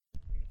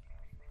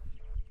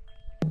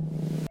Welcome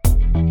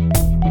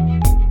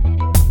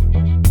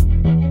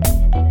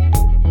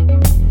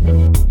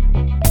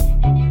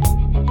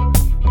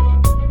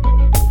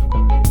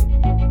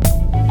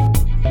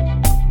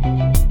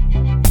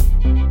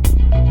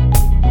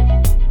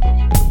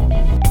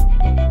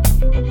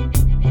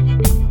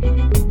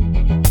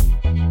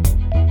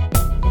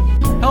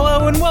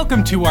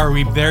to Are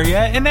We There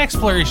Yet? An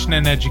exploration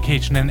in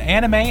education and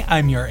anime.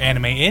 I'm your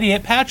anime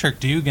idiot, Patrick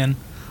Dugan.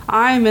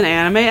 I'm an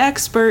anime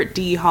expert,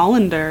 Dee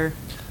Hollander.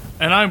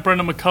 And I'm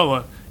Brendan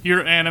McCullough,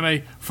 your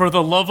anime. For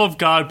the love of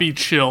God, be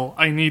chill.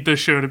 I need this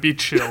show to be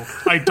chill.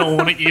 I don't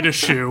want to eat a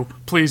shoe.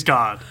 Please,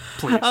 God.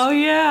 Please. Oh,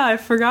 yeah, I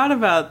forgot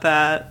about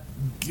that.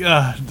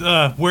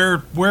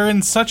 We're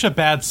in such a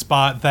bad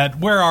spot that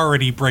we're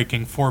already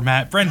breaking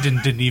format.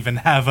 Brendan didn't even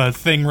have a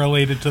thing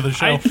related to the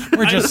show.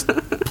 We're just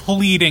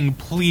pleading,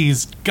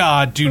 please,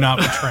 God, do not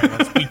betray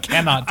us. We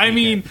cannot take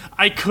it.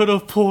 I could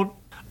have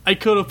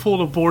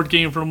pulled a board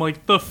game from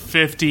like the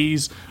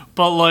 50s,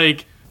 but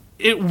like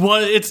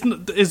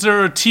is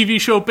there a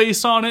TV show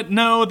based on it?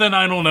 No, then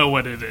I don't know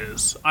what it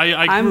is.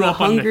 I'm the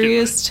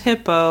hungriest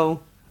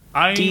hippo,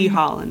 Dee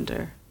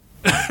Hollander.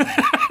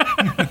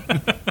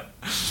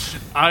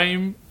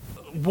 I'm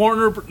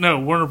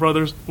Warner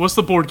Brothers. What's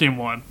the board game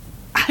one?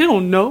 I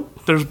don't know.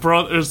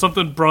 There's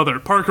something brother.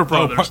 Parker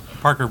Brothers.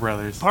 Parker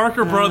Brothers.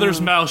 Parker Brothers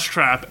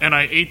Mousetrap, and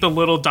I ate the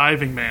little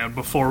diving man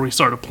before we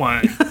started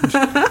playing.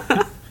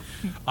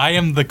 I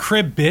am the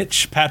crib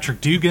bitch,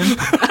 Patrick Dugan.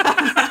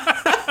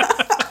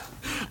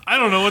 I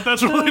don't know what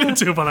that's related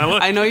to, but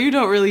I know you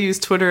don't really use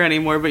Twitter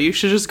anymore, but you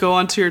should just go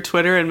onto your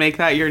Twitter and make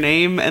that your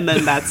name, and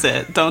then that's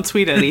it. Don't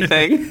tweet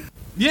anything.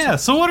 Yeah,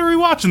 so what are we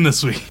watching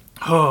this week?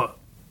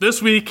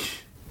 This week,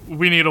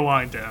 we need a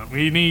wind down.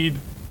 We need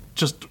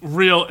just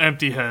real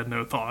empty head,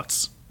 no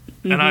thoughts.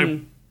 Mm-hmm. And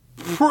I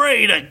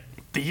pray to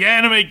the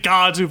anime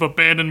gods who've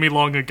abandoned me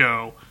long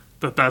ago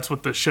that that's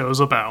what this show's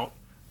about.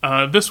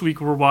 This week,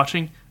 we're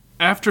watching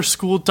After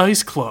School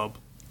Dice Club,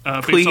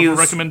 based on a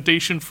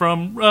recommendation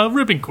from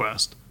Ribbon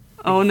Quest.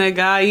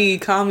 Onegai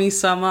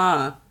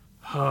kami-sama.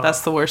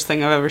 That's the worst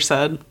thing I've ever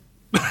said.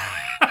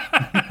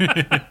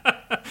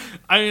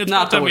 It's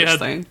not the worst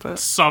thing, but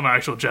some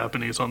actual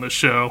Japanese on this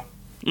show.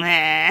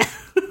 Nah.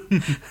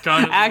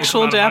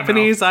 Actual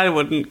Japanese, I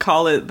wouldn't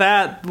call it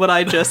that, what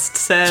I just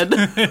said.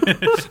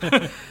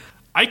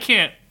 I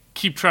can't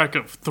keep track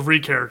of 3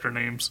 character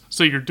names,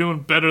 so you're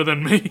doing better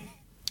than me.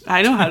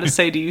 I know how to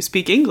say, do you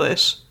speak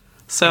English?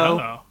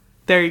 So,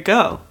 there you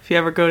go. If I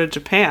ever go to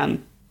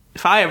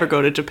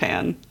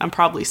Japan, I'm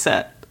probably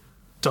set.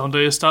 Donde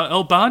está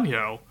el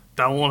baño?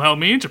 That won't help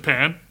me in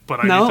Japan, but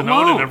I need to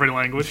know it in every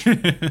language.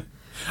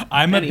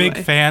 I'm a big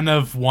fan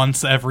of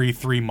once every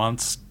 3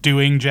 months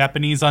doing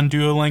Japanese on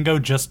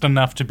Duolingo, just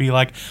enough to be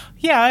like,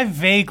 yeah, I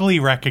vaguely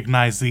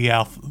recognize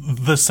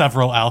the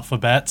several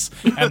alphabets,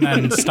 and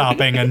then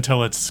stopping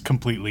until it's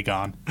completely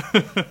gone.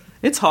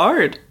 It's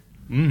hard.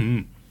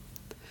 Mm-hmm.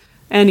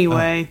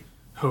 Anyway.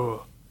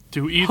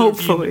 Do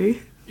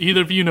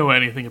either of you know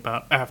anything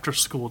about After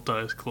School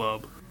Dice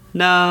Club?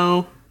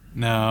 No.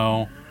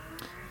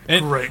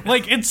 Great.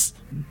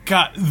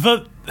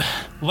 The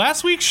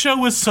last week's show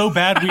was so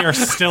bad we are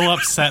still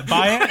upset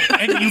by it,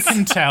 and you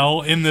can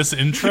tell in this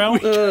intro.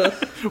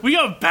 We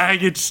got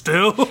baggage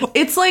still.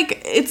 It's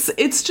like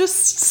it's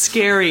just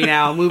scary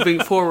now moving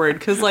forward,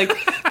 because like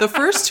the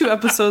first 2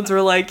 episodes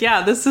were like,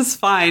 yeah, this is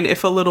fine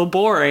if a little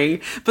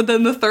boring, but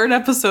then the 3rd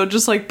episode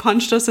just like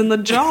punched us in the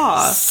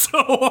jaw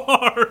so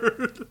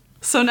hard.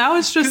 So now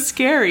it's just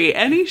scary.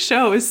 Any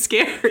show is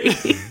scary.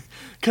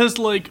 Because,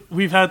 like,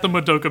 we've had the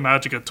Madoka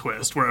Magica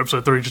twist, where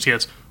episode 3 just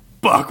gets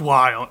buck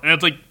wild. And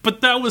it's like, but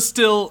that was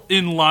still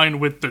in line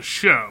with the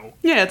show.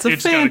 Yeah, it's a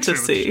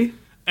fantasy.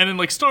 And then,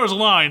 like, Stars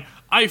Align,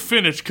 I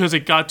finished because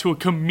it got to a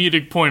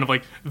comedic point of,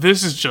 like,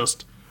 this is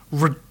just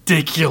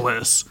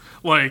ridiculous.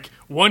 Like,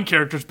 one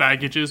character's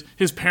baggage is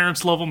his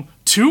parents love him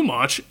too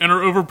much and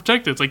are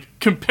overprotected. It's like,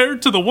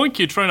 compared to the one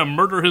kid trying to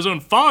murder his own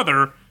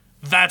father,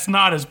 that's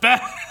not as bad.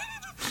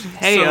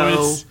 Hey-o.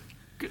 So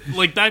it's,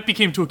 like, that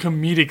became to a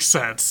comedic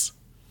sense.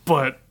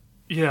 But,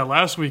 yeah,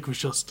 last week was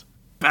just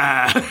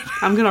bad.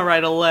 I'm going to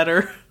write a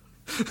letter.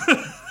 To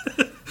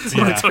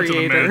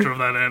the manager of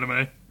that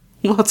anime.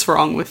 What's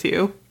wrong with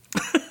you?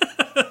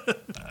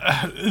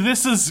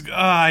 This is,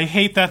 I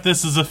hate that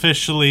this is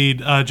officially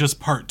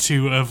just part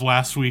 2 of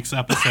last week's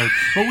episode.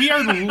 But we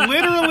are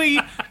literally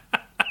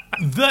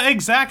the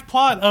exact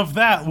plot of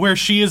that, where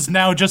she is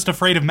now just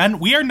afraid of men.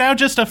 We are now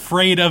just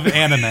afraid of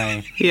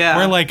anime. Yeah.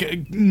 We're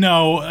like,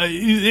 no,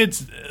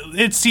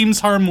 it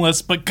seems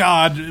harmless, but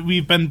God,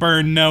 we've been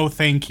burned. No,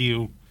 thank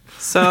you.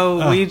 So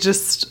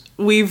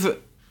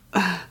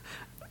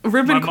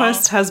Ribbon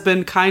Quest has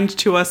been kind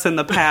to us in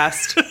the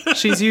past.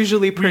 She's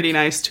usually pretty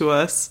nice to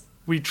us.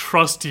 We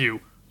trust you.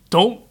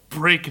 Don't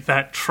break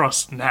that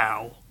trust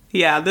now.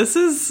 Yeah, this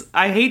is,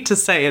 I hate to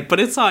say it, but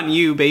it's on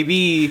you,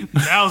 baby.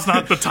 Now's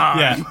not the time.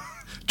 Yeah.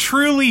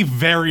 truly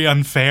very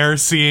unfair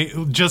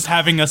just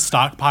having a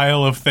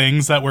stockpile of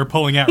things that we're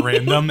pulling at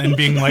random and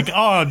being like,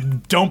 oh,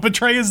 don't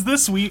betray us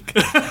this week.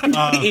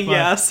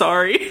 Yeah,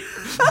 sorry.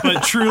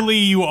 But truly,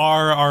 you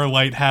are our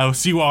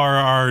lighthouse. You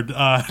are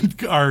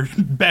our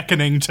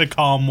beckoning to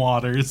calm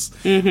waters.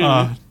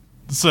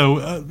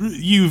 So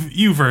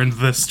you've earned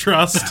this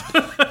trust.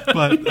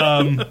 But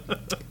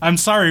I'm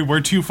sorry,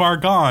 we're too far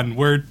gone.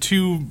 We're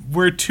too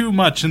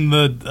much in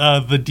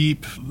the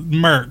deep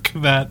murk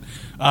that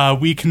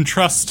we can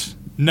trust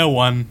no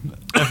one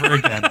ever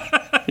again.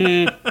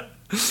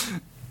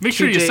 Make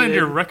sure you send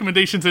your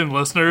recommendations in,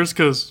 listeners,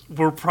 because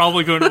we're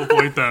probably going to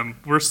avoid them.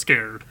 We're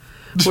scared.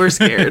 We're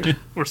scared.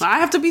 I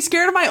have to be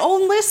scared of my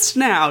own list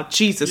now.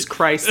 Jesus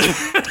Christ.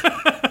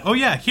 Oh,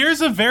 yeah.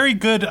 Here's a very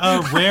good,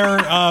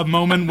 rare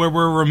moment where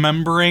we're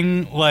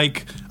remembering,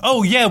 like,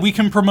 oh, yeah, we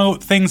can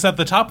promote things at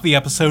the top of the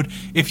episode.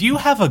 If you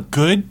have a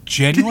good,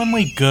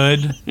 genuinely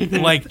good,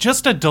 like,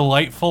 just a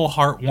delightful,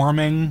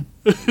 heartwarming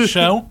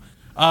show,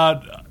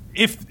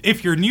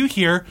 if you're new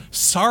here,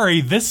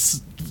 sorry,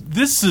 this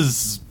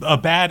is a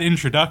bad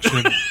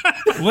introduction.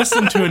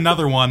 Listen to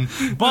another one.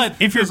 But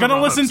if you're going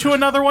to listen to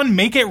another one,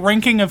 make it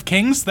Ranking of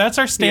Kings. That's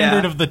our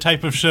standard of the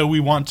type of show we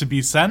want to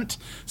be sent.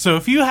 So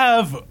if you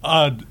have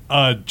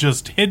a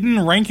just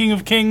hidden Ranking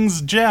of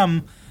Kings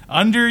gem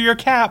under your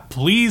cap,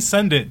 please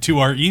send it to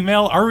our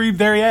email,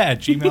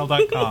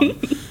 ourreadtheria@gmail.com.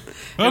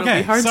 It'll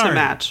be hard to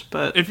match,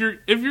 but if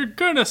you're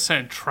gonna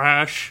send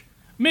trash,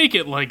 make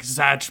it like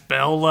Zatch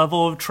Bell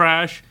level of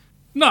trash.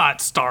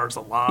 Not Stars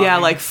Alive. Yeah,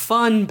 like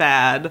fun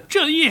bad.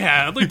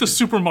 Like the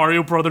Super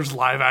Mario Brothers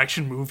live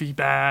action movie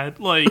bad.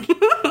 Like,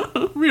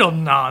 real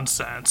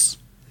nonsense.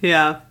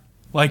 Yeah.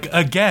 Like,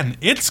 again,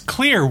 it's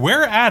clear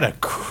we're at a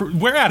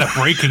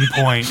breaking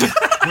point.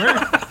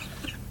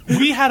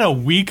 We had a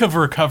week of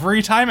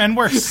recovery time and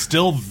we're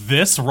still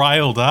this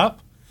riled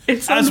up.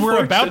 It's as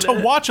we're about to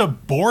watch a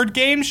board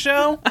game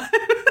show.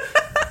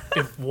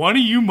 If one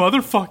of you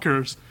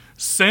motherfuckers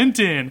sent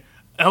in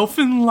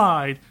Elfin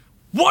Lied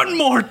one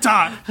more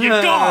time,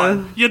 you're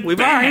gone.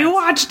 We've already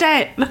watched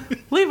it.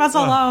 Leave us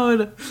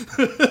alone.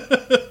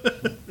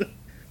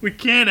 We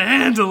can't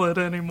handle it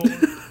anymore.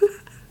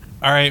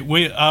 All right,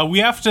 we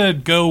have to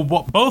go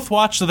both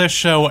watch this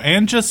show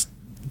and just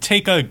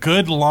take a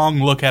good long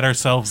look at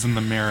ourselves in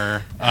the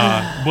mirror.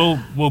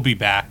 We'll be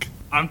back.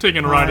 I'm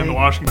taking a ride in the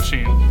washing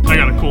machine. I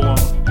gotta cool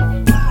off.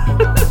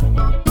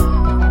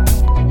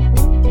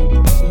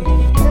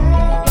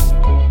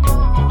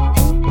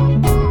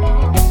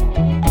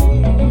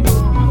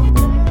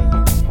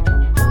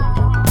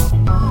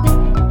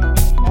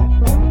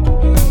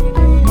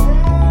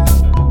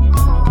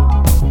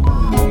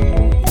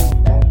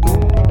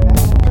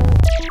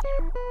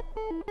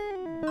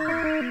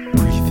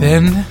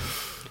 In,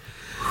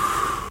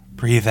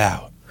 breathe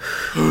out.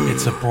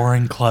 It's a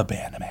boring club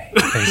anime.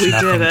 There's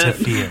nothing to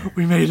fear.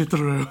 We made it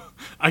through.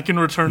 I can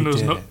return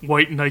those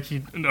white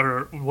Nike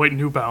or white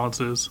New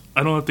Balances.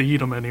 I don't have to eat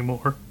them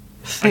anymore.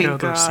 Thank I got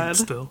God. those seats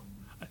still.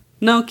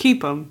 No,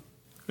 keep them.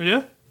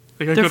 Yeah,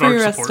 they got They're good for art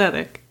your support.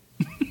 aesthetic.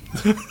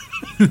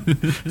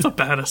 It's a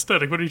bad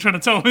aesthetic. What are you trying to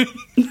tell me?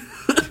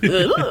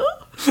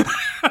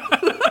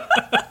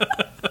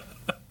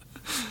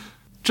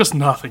 Just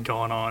nothing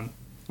going on,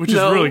 which is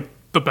really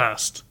the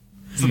best.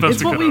 It's the best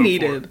it's what we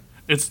needed.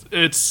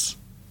 It's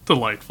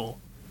delightful.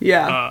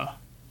 Yeah.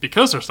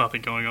 Because there's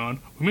nothing going on,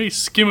 we may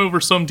skim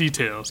over some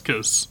details,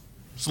 because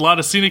there's a lot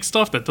of scenic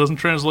stuff that doesn't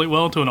translate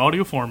well into an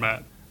audio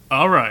format.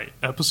 Alright,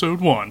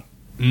 episode 1.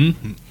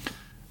 Mm-hmm.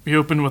 We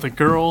open with a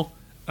girl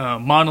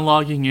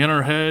monologuing in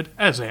her head,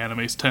 as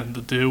animes tend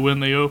to do when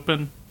they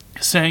open,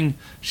 saying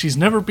she's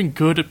never been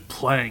good at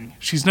playing.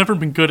 She's never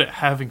been good at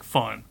having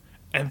fun.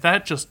 And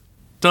that just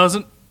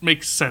doesn't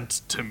make sense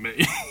to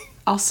me.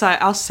 I'll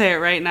say it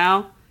right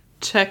now.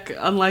 Check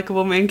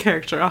unlikable main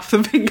character off the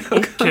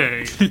bingo card.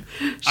 Okay.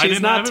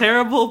 She's not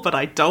terrible, but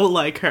I don't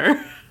like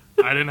her.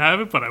 I didn't have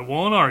it, but I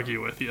won't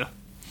argue with you.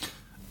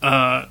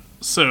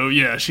 So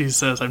yeah, she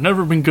says, I've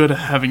never been good at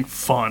having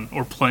fun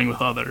or playing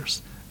with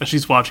others. As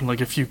she's watching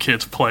like a few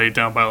kids play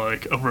down by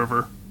like a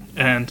river.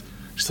 And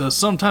she says,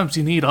 sometimes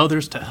you need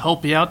others to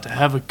help you out to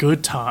have a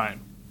good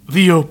time.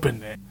 The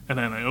opening. And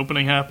then the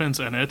opening happens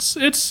and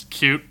it's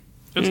cute.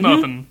 It's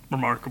nothing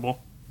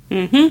remarkable.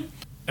 Mm-hmm.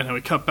 And then we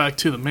cut back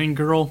to the main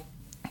girl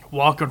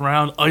walking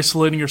around,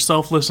 isolating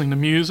herself, listening to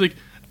music.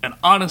 And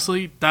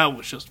honestly, that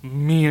was just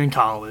me in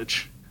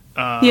college.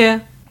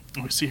 Yeah.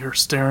 We see her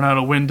staring out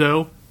a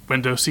window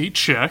seat,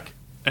 check.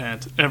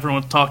 And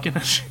everyone's talking.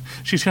 And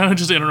she's kind of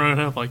just in her own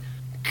head, like,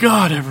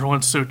 God,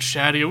 everyone's so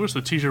chatty. I wish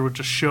the teacher would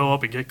just show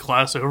up and get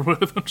class over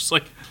with. I'm just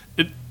like,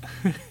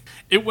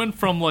 it went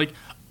from like,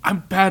 I'm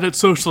bad at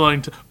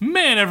socializing to,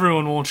 man,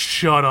 everyone won't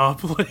shut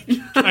up. Like,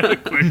 kind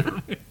of quick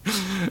for me.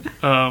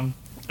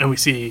 And we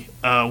see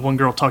one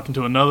girl talking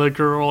to another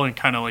girl and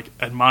kind of like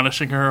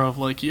admonishing her of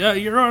like, yeah,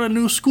 you're on a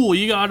new school.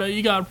 You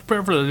gotta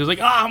prepare for this. He's like,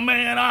 oh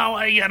man, I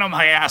want to get on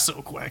my ass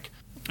so quick.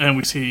 And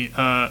we see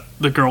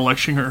the girl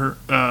lecturing her,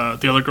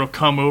 the other girl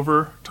come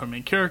over to our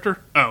main character.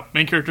 Oh,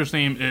 main character's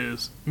name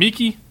is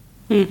Miki.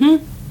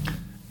 Mm-hmm.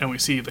 and we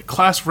see the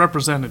class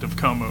representative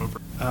come over.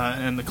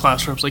 And the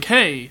class rep's like,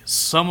 hey,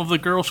 some of the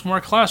girls from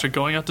our class are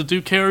going out to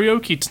do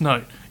karaoke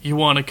tonight. You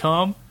want to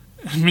come?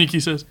 And Miki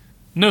says,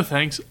 no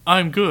thanks,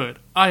 I'm good.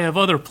 I have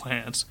other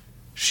plans.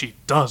 She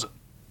doesn't.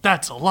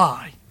 That's a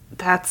lie.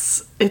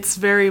 It's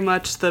very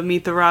much the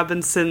Meet the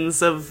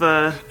Robinsons of,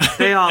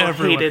 they all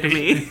hated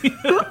me.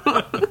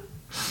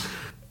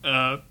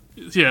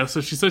 Yeah, so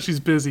she says she's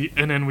busy,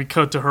 and then we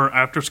cut to her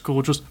after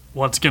school, just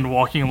once again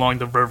walking along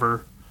the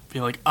river,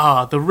 being like,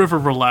 the river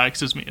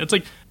relaxes me. It's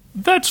like,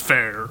 that's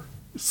fair.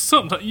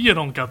 Sometimes you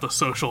don't got the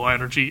social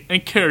energy,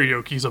 and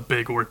karaoke's a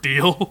big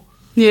ordeal.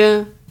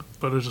 Yeah.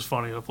 But it's just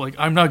funny, like,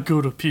 I'm not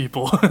good with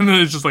people, and then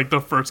it's just like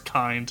the first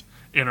kind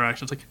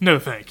interaction. It's like, no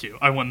thank you,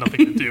 I want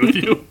nothing to do with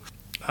you.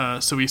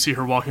 So we see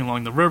her walking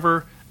along the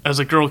river, as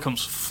a girl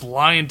comes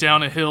flying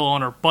down a hill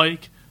on her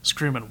bike,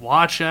 screaming,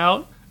 watch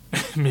out.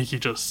 Miki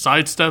just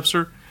sidesteps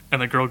her,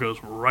 and the girl goes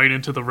right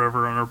into the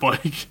river on her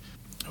bike.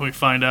 And we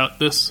find out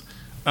this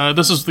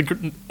is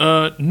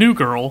the new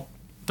girl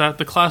that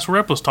the class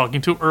rep was talking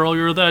to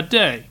earlier that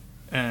day.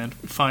 And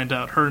we find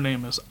out her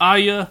name is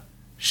Aya.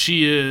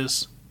 She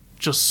is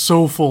just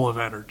so full of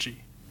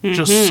energy.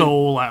 Just so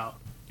loud.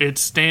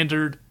 It's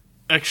standard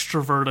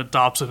extrovert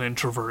adopts an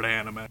introvert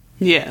anime.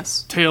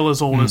 Yes. Tale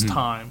as old as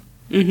time.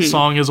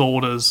 Song as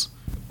old as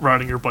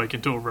riding your bike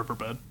into a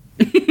riverbed.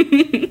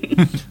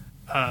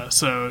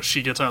 So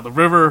she gets out of the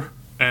river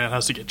and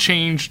has to get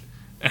changed.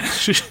 And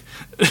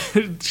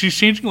she's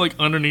changing like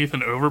underneath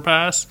an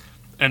overpass,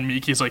 and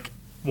Miki's like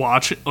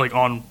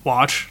on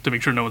watch to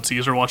make sure no one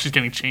sees her while she's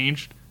getting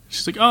changed.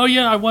 She's like, oh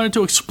yeah, I wanted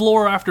to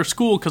explore after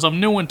school because I'm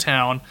new in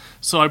town,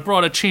 so I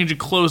brought a change of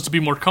clothes to be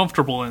more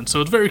comfortable in,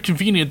 so it's very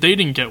convenient they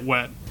didn't get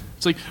wet.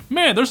 It's like,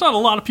 man, there's not a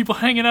lot of people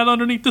hanging out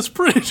underneath this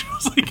bridge. I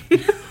was like,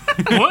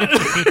 what?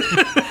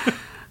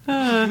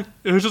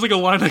 It was just like a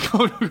line that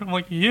came. I'm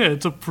like, yeah,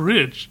 it's a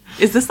bridge.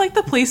 Is this like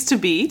the place to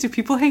be? Do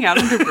people hang out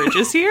under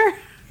bridges here?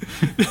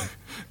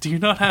 Do you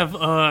not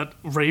have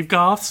rave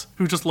goths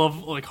who just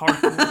love like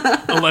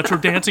hardcore electro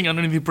dancing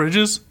underneath the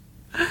bridges?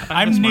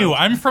 I'm new.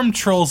 I'm from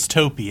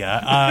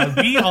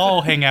Trollstopia. We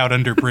all hang out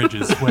under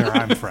bridges where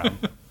I'm from.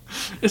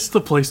 It's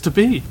the place to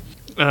be.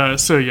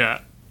 So yeah,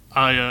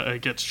 I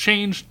gets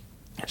changed.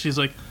 She's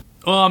like,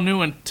 well, I'm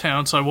new in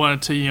town, so I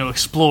wanted to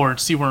explore and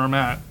see where I'm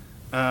at.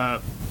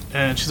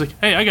 And she's like,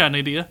 hey, I got an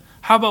idea.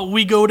 How about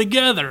we go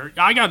together?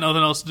 I got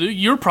nothing else to do.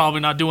 You're probably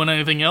not doing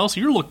anything else.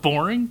 You look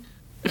boring.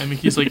 And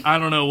Miki's like, I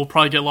don't know. We'll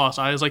probably get lost.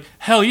 I was like,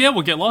 hell yeah,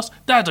 we'll get lost.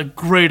 That's a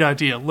great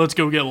idea. Let's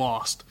go get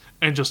lost.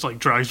 And just like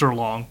drags her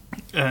along.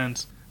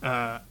 And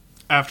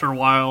after a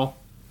while,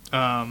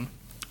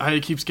 Aya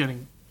keeps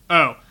getting...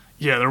 Oh,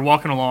 yeah, they're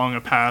walking along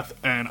a path,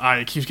 and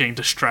Aya keeps getting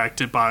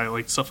distracted by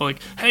like stuff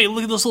like, hey,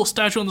 look at this little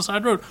statue on the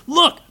side road.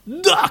 Look,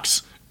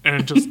 ducks!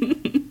 And just...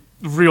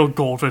 real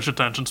goldfish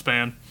attention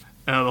span.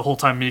 The whole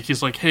time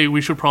Miki's like, hey,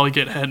 we should probably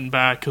get heading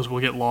back because we'll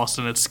get lost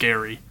and it's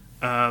scary.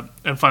 And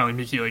finally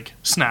Miki like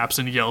snaps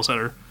and yells at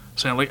her,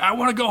 saying like, I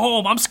want to go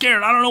home, I'm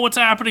scared, I don't know what's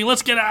happening,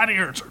 let's get out of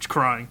here, and starts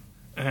crying.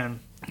 And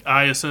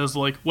Aya says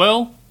like,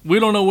 well, we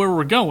don't know where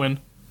we're going,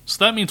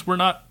 so that means we're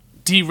not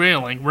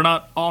derailing, we're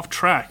not off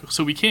track,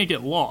 so we can't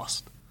get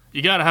lost.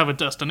 You gotta have a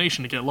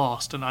destination to get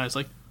lost. And Aya's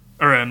like,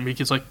 and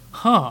Miki's like,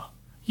 huh,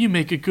 you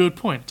make a good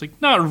point. It's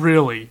like, not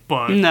really,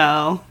 but...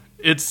 No.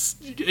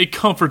 It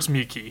comforts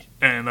Miki,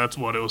 and that's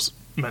what it was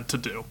meant to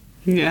do.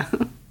 Yeah.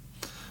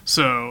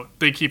 So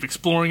they keep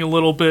exploring a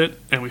little bit,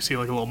 and we see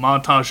like a little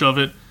montage of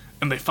it,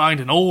 and they find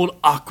an old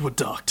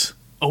aqueduct,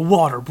 a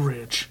water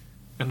bridge,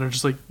 and they're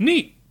just like,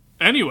 neat.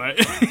 Anyway,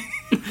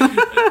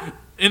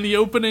 in the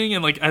opening,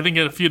 and like I think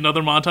in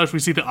another montage, we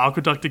see the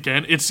aqueduct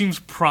again. It seems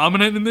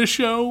prominent in this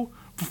show,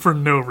 but for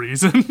no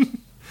reason.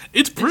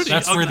 It's pretty.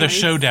 That's where the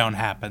showdown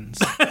happens.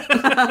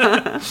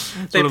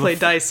 They play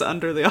dice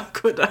under the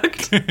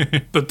aqueduct.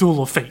 The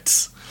duel of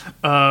fates.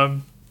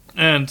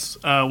 And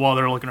while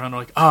they're looking around,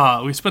 they're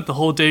like, we spent the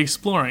whole day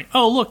exploring.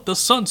 Oh, look, the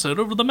sunset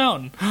over the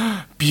mountain.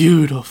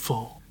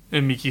 Beautiful.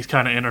 And Miki's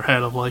kind of in her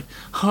head of like,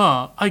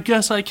 I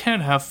guess I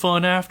can have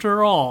fun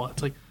after all.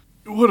 It's like,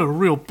 what a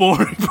real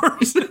boring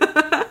person.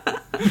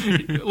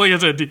 Like I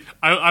said,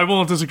 I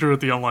won't disagree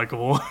with the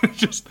unlikable.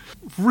 Just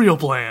real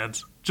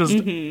bland. Just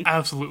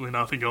absolutely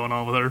nothing going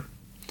on with her.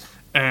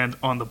 And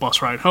on the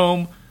bus ride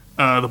home,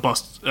 the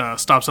bus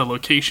stops at a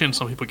location.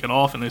 Some people get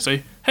off and they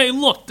say, hey,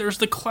 look, there's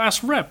the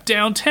class rep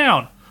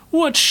downtown.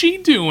 What's she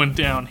doing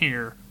down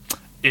here?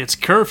 It's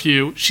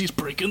curfew. She's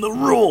breaking the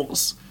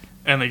rules.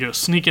 And they go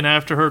sneaking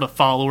after her to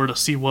follow her to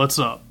see what's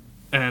up.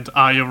 And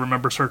Aya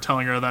remembers her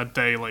telling her that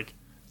day, like,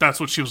 that's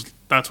what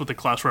the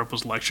class rep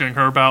was lecturing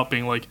her about,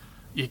 being like,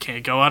 you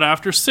can't go out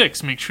after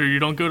 6. Make sure you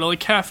don't go to like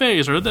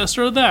cafes or this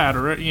or that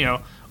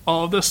or,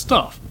 all of this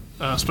stuff,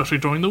 especially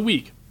during the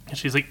week. And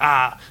she's like,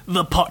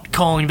 the pot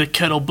calling the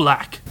kettle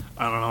black.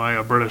 I don't know, I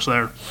got British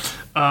there.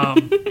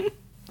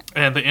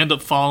 And they end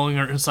up following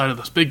her inside of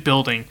this big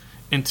building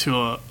into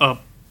a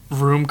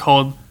room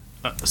called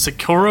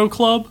Sakura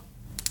Club.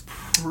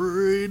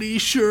 Pretty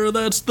sure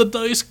that's the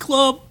Dice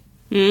Club.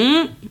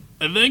 I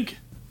think.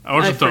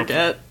 I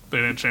forget. They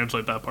didn't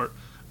translate that part.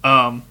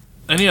 And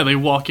yeah, they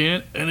walk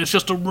in, and it's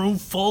just a room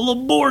full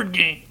of board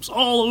games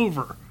all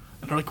over.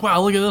 And they're like,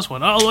 wow, look at this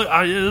one. Oh, look,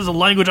 there's a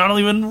language I don't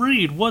even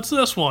read. What's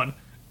this one?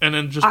 And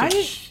then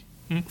just...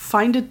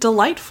 find it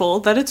delightful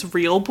that it's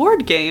real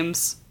board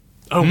games.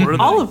 Oh, what are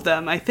they? All of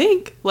them, I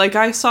think. Like,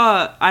 I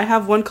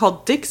have one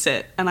called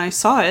Dixit, and I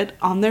saw it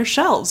on their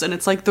shelves, and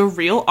it's like the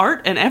real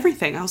art and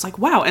everything. I was like,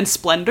 wow. And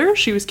Splendor?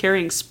 She was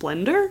carrying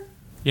Splendor?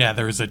 Yeah,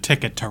 there was a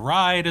Ticket to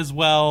Ride as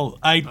well.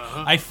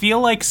 I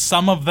feel like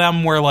some of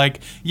them were like,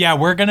 yeah,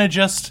 we're gonna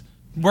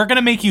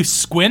make you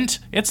squint.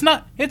 It's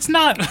not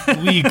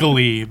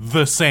legally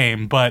the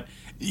same, but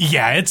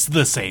yeah, it's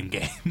the same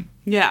game.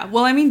 Yeah,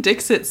 well, I mean,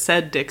 Dixit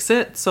said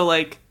Dixit, so,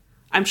 like,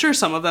 I'm sure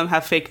some of them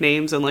have fake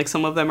names and, like,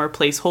 some of them are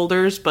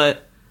placeholders,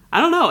 but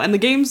I don't know. And the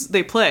games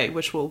they play,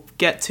 which we'll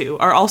get to,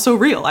 are also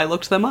real. I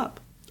looked them up.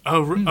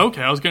 Oh,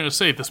 okay. I was going to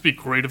say, this would be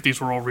great if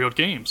these were all real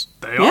games.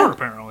 They are,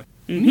 apparently.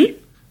 Mm-hmm.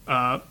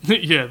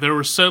 Yeah, there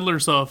were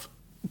settlers of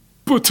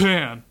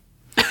Bhutan.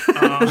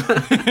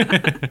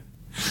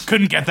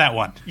 Couldn't get that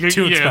one.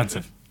 Too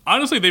expensive.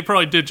 Honestly, they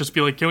probably did just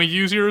be like, can we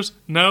use yours?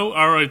 No?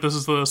 Alright, this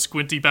is the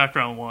squinty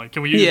background one.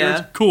 Can we use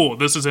yours? Cool,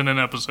 this is in an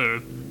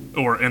episode.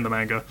 Or in the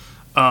manga.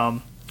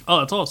 Oh,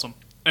 that's awesome.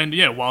 And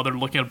yeah, while they're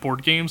looking at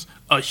board games,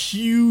 a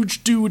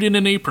huge dude in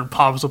an apron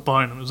pops up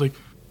behind them. He's like,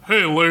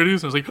 hey,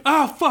 ladies. And it's like,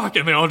 ah, fuck.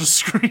 And they all just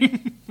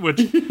scream.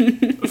 Which,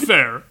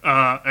 fair.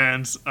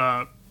 And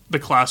the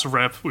class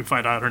rep, we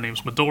find out her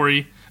name's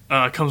Midori,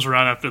 comes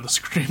around after the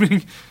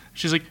screaming.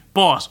 She's like,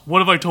 boss, what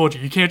have I told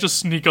you? You can't just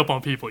sneak up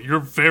on people.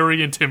 You're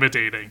very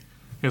intimidating.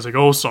 He's like,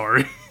 oh,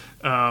 sorry.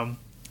 And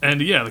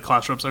yeah, the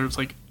class reps are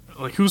like,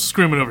 who's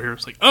screaming over here?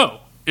 It's like,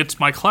 oh, it's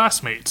my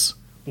classmates.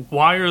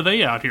 Why are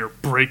they out here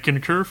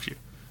breaking curfew?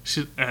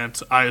 And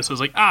Aya says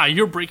like,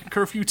 you're breaking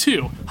curfew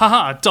too.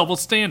 Haha, double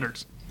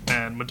standards.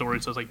 And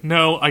Midori says like,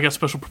 no, I got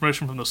special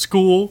permission from the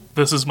school.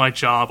 This is my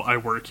job. I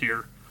work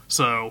here.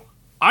 So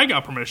I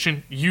got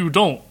permission. You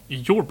don't.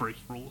 You're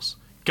breaking rules.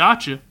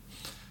 Gotcha.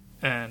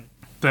 And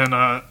then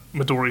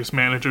Midori's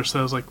manager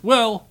says like,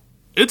 well,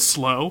 it's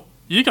slow.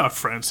 You got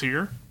friends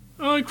here.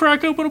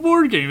 Crack open a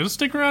board game and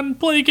stick around and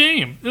play a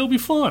game. It'll be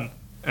fun.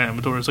 And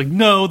Midori's like,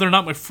 no, they're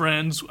not my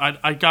friends.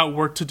 I got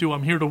work to do.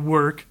 I'm here to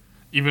work.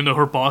 Even though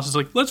her boss is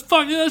like, let's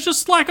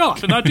just slack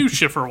off and not do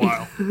shit for a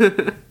while.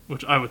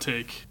 Which I would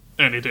take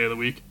any day of the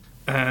week.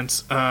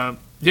 And yeah,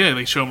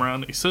 they show him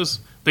around.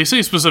 They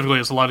say specifically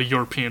it's a lot of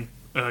European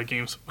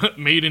games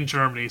made in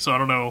Germany. So I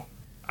don't know.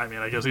 I mean,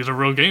 I guess these are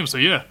real games. So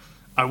yeah,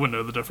 I wouldn't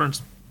know the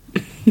difference.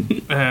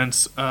 And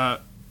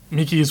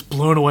Miki is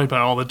blown away by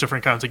all the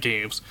different kinds of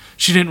games.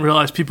 She didn't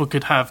realize people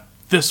could have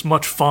this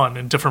much fun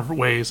in different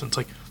ways. And it's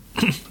like,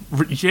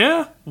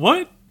 yeah?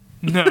 What?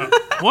 No.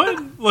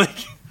 What? Like,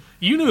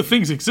 you know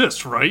things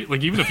exist, right?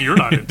 Like, even if you're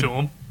not into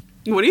them.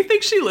 What do you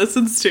think she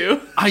listens to?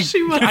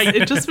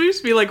 It just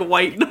makes me like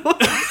white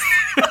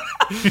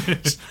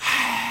noise.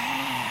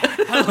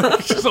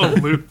 Just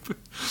on loop.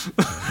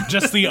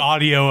 Just the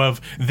audio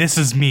of, this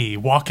is me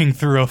walking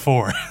through a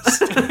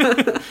forest.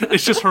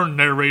 It's just her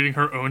narrating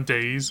her own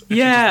days. And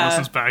she just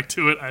listens back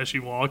to it as she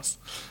walks.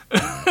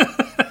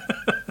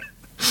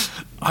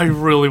 I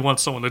really want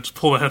someone to just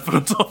pull the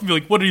headphones off and be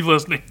like, what are you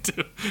listening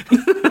to?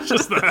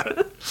 Just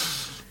that.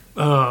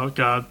 Oh,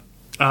 God.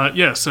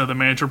 Yeah, so the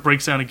manager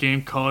breaks down a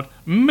game called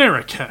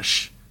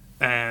Marrakesh.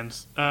 And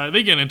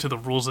they get into the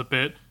rules a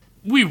bit.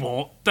 We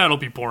won't. That'll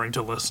be boring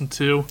to listen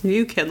to.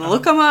 You can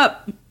look them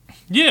up.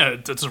 Yeah,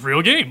 it's a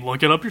real game.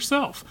 Look it up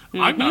yourself.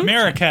 Mm-hmm. I'm not.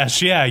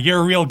 Marrakesh, yeah, you're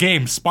a real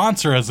game.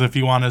 Sponsor us if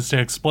you want us to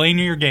explain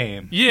your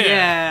game.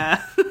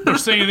 Yeah. Or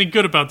say anything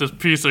good about this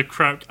piece of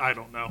crap. I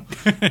don't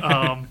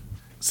know.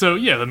 So,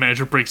 yeah, the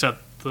manager breaks out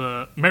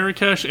the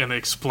Marrakesh, and they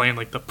explain,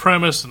 like, the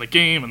premise and the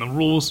game and the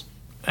rules.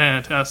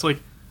 And asks, like,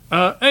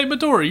 hey,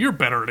 Midori, you're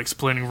better at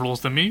explaining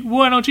rules than me.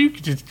 Why don't you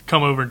just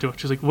come over and do it?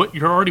 She's like, what?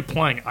 You're already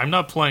playing. I'm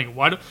not playing.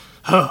 Why do...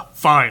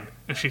 fine.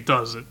 And she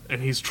does it.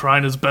 And he's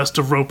trying his best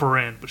to rope her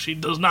in, but she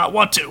does not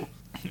want to.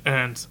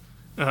 And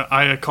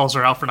Aya calls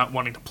her out for not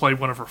wanting to play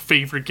one of her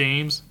favorite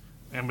games.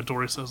 And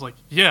Midori says, like,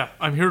 yeah,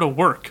 I'm here to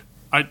work.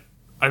 I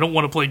don't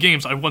want to play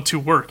games. I want to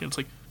work. And it's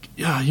like,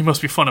 yeah, you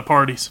must be fun at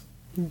parties.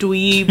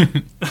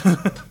 Dweeb.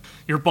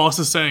 Your boss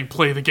is saying,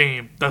 play the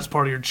game. That's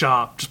part of your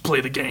job. Just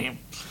play the game.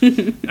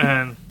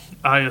 And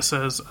Aya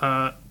says,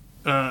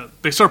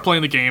 they start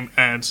playing the game,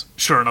 and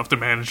sure enough, the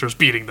manager's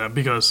beating them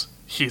because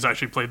he's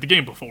actually played the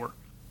game before.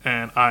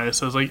 And Aya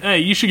says, like, hey,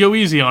 you should go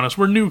easy on us.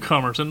 We're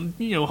newcomers, and,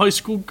 high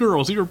school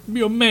girls. You're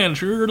a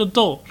manager. You're an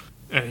adult.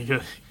 And he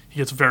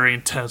gets very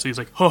intense. He's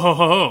like, ho, ho,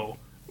 ho, ho.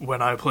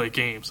 When I play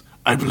games,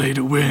 I play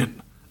to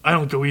win. I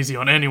don't go easy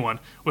on anyone,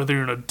 whether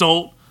you're an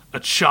adult,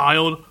 a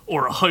child,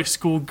 or a high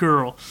school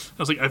girl.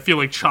 I was like, I feel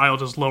like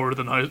child is lower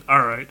than high.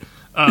 All right.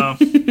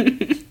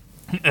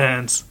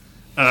 And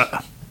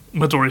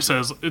Midori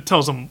says, it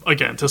tells him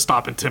again to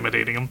stop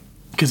intimidating him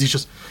because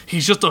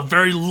he's just a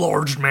very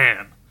large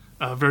man,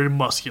 very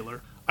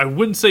muscular. I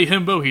wouldn't say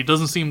himbo. He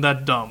doesn't seem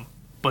that dumb,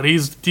 but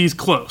he's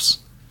close.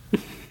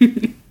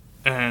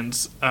 And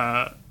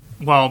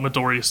while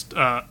Midori's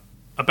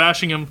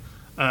abashing him,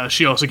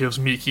 she also gives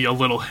Miki a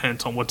little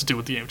hint on what to do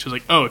with the game. She's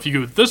like, oh, if you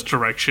go this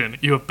direction,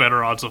 you have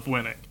better odds of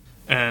winning.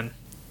 And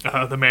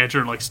the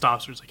manager like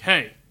stops her. He's like,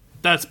 hey,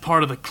 that's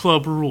part of the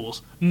club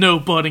rules. No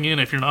butting in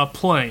if you're not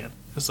playing.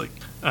 It's like,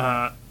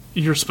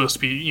 you're supposed to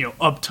be,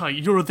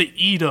 uptight. You're the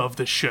Ida of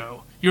the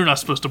show. You're not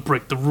supposed to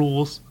break the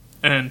rules.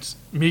 And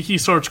Miki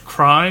starts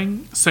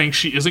crying, saying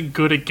she isn't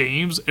good at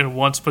games and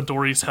wants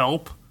Midori's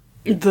help.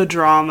 The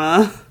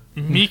drama.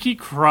 Miki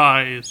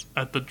cries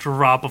at the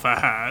drop of a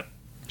hat.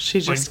 She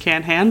just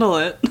can't handle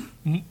it.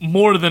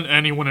 More than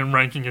anyone in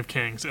Ranking of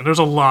Kings, and there's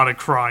a lot of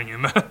crying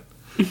in that.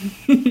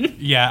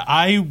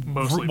 Yeah,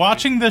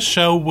 watching this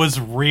show was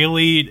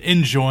really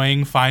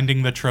enjoying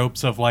finding the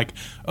tropes of like,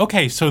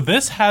 okay, so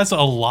this has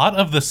a lot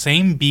of the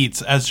same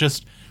beats as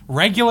just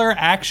regular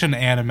action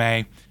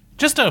anime,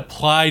 just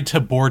applied to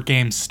board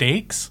game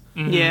stakes.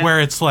 Yeah. Where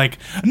it's like,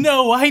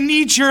 no, I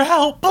need your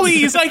help,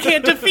 please, I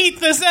can't defeat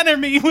this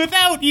enemy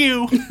without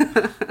you.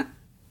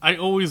 I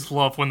always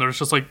love when there's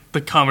just like the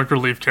comic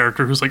relief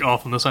character who's like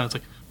off on the side. It's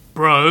like,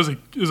 bro, this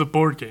is a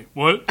board game.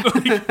 What?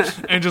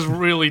 And just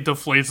really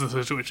deflates the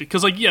situation.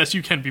 Because, like, yes,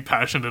 you can be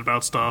passionate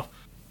about stuff,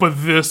 but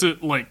this,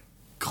 like,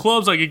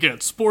 clubs I can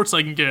get, sports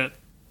I can get,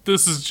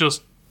 this is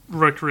just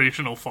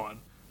recreational fun.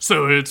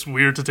 So it's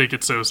weird to take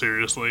it so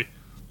seriously.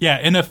 Yeah,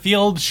 in a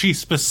field she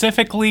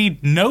specifically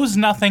knows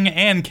nothing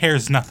and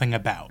cares nothing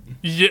about.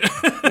 Yeah.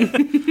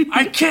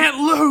 I can't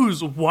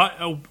lose!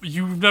 Why?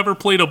 You've never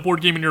played a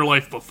board game in your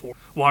life before.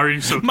 Why are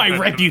you so My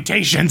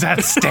reputation's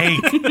at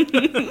stake.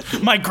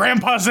 My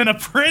grandpa's in a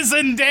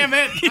prison, damn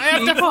it! I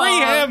have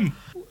to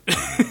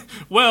free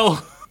him!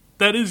 Well,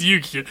 that is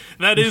Yu-Gi-Oh!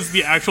 That is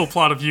the actual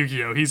plot of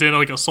Yu-Gi-Oh! He's in,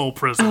 like, a soul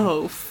prison.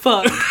 Oh,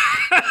 fuck.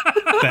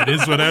 That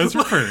is what I was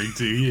referring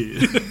to,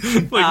 yeah.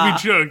 We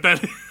joke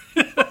that...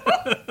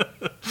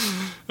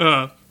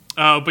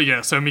 but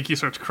yeah, so Miki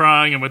starts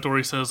crying, and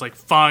Midori says, like,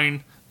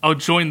 fine, I'll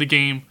join the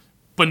game,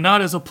 but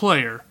not as a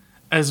player,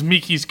 as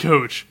Miki's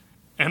coach.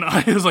 And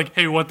I was like,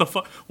 hey, what the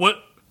fuck?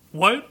 What?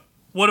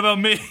 What about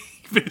me?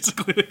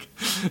 Basically, like,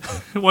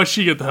 why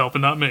she get the help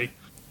and not me?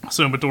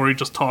 So Midori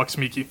just talks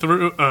Miki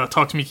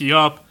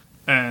up,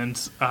 and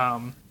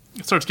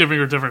starts giving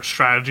her different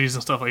strategies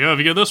and stuff like, oh, if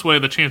you go this way,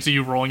 the chance of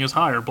you rolling is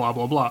higher, blah,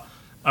 blah, blah.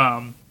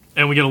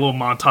 And we get a little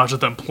montage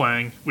of them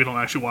playing. We don't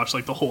actually watch,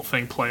 like, the whole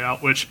thing play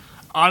out, which,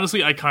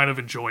 honestly, I kind of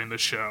enjoy in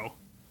this show.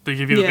 They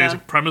give you the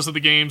basic premise of the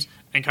games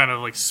and kind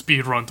of, like,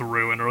 speed run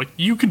through, and are like,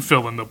 you can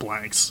fill in the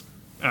blanks,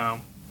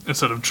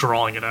 instead of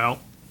drawing it out.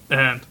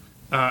 And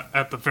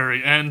at the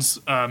very end,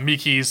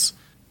 Miki's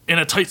in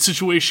a tight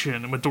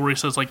situation, and Midori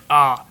says, like,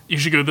 you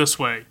should go this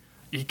way.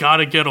 You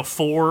gotta get a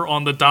 4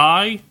 on the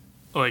die.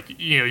 Like,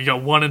 you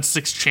got 1 in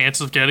 6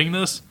 chance of getting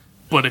this,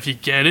 but if you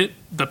get it,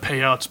 the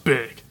payout's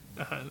big.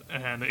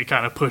 And it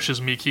kind of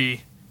pushes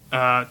Miki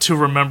to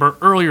remember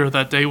earlier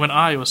that day when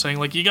I was saying,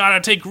 like, you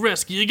gotta take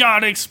risk, you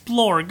gotta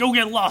explore, go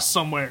get lost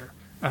somewhere.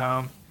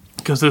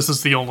 Because this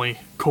is the only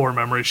core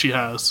memory she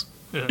has.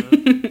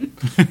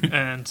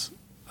 And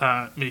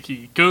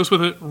Miki goes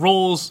with it,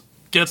 rolls,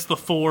 gets the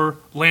 4,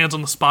 lands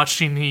on the spot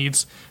she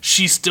needs.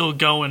 She's still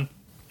going,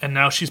 and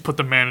now she's put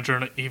the manager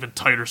in an even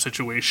tighter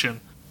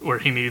situation where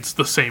he needs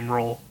the same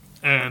roll.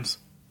 And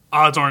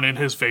odds aren't in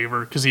his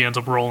favor because he ends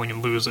up rolling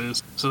and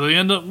loses. So they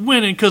end up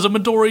winning because of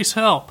Midori's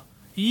help.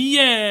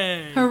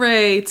 Yay!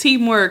 Hooray,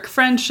 teamwork,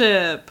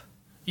 friendship.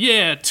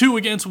 Yeah, 2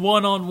 against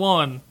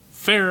 1-on-1.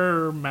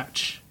 Fair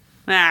match.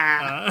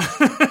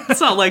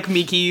 It's not like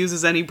Miki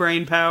uses any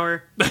brain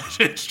power.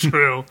 It's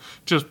true.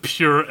 Just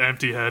pure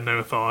empty head,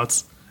 no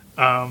thoughts.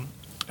 And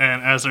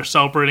as they're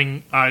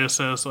celebrating, Aya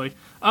says, like,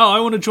 oh, I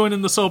want to join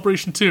in the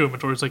celebration too.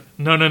 Midori's like,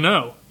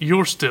 no,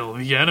 you're still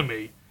the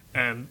enemy.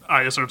 And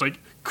Aya starts, like,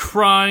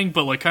 crying,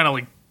 but, like, kind of,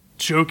 like,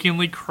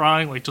 jokingly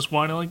crying, like, just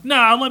whining, like,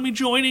 nah, let me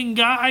join in,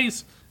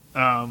 guys.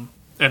 And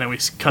then we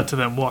cut to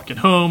them walking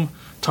home,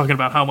 talking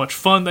about how much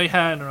fun they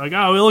had, and they're like,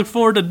 oh, we look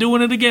forward to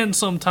doing it again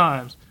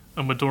sometimes.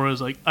 And Midori's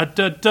like,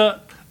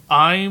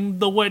 I'm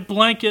the wet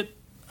blanket.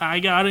 I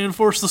gotta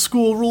enforce the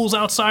school rules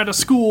outside of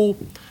school.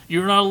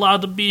 You're not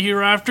allowed to be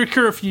here after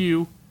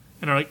curfew.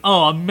 And they're like,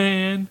 oh,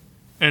 man.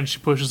 And she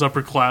pushes up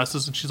her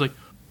glasses, and she's like,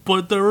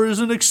 but there is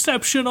an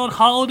exception on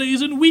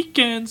holidays and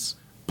weekends.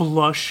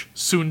 Blush,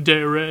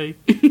 tsundere.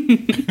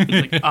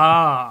 Like,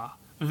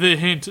 the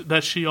hint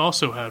that she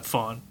also had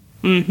fun.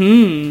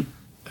 Mm-hmm.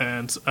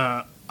 And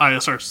Aya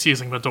starts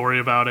teasing Midori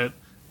about it,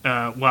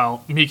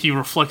 while Miki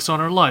reflects on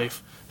her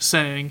life,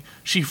 saying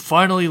she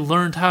finally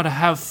learned how to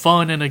have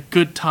fun and a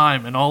good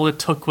time, and all it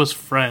took was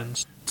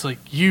friends. It's like,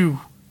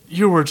 you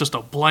were just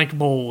a blank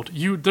mold.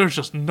 There's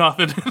just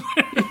nothing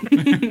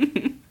in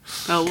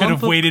there.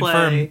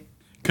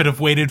 Could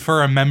have waited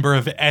for a member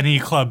of any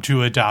club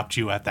to adopt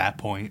you at that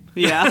point.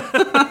 Yeah.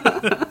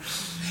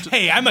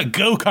 Hey, I'm a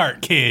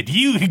go-kart kid.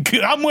 You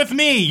come with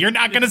me. You're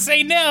not going to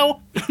say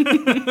no.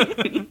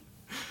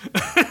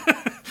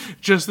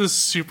 Just this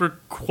super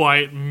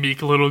quiet,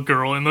 meek little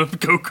girl in the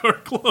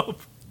go-kart club.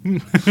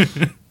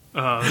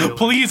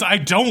 Please, I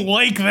don't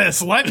like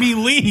this. Let me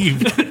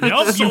leave.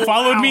 Nope, you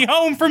followed me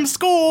home from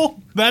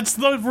school. That's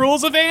the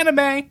rules of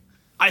anime.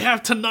 I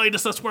have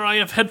tinnitus. That's where I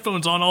have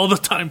headphones on all the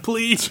time,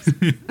 please.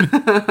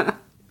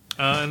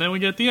 And then we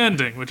get the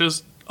ending, which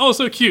is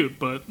also cute,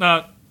 but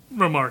not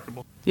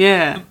remarkable.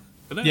 Yeah.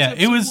 Yeah,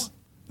 it was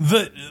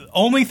the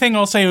only thing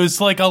I'll say. It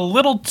was like a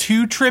little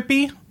too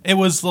trippy. It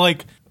was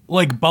like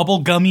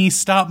bubblegummy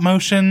stop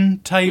motion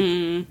type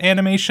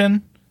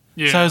animation.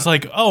 Yeah. So I was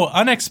like, oh,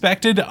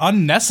 unexpected,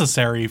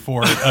 unnecessary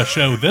for a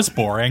show this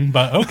boring,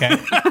 but okay.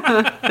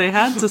 They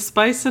had to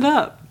spice it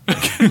up.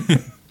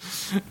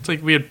 It's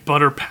like we had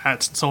butter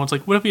pats, and someone's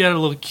like, what if we added a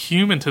little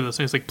cumin to this?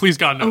 And he's like, please,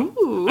 God, no.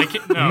 Ooh. I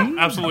can't, no,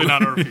 absolutely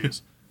not, I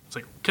refuse. It's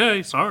like,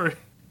 okay, sorry.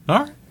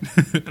 All right.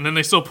 And then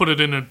they still put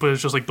it in, but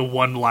it's just like the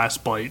one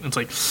last bite. And it's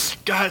like,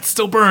 God, it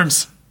still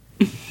burns.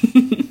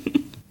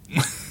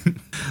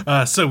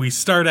 So we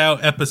start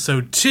out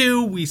episode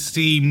 2. We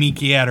see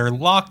Miki at her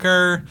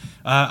locker.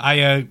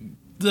 Aya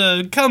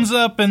comes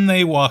up and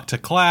they walk to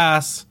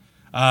class.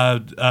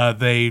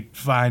 They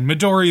find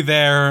Midori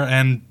there,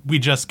 and we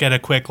just get a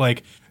quick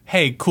like,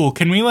 hey, cool,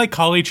 can we like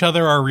call each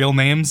other our real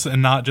names and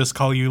not just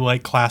call you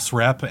like class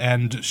rep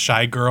and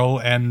shy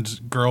girl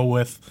and girl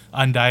with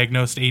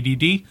undiagnosed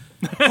ADD?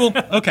 Cool.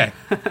 Okay.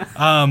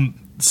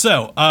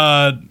 So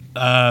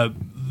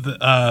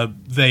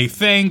they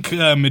thank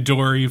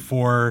Midori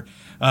for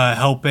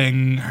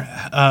helping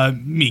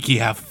Miki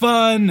have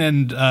fun,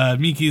 and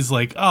Miki's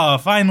like, oh,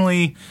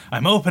 finally,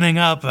 I'm opening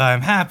up,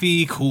 I'm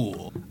happy,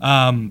 cool.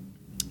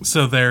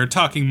 So they're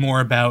talking more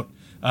about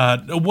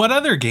what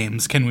other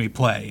games can we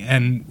play,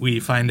 and we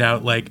find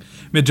out, like,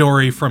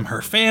 Midori from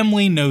her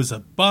family knows a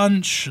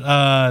bunch,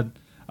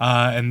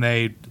 and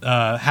they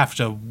have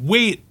to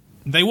wait.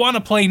 They want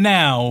to play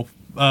now,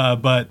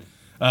 but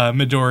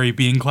Midori,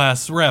 being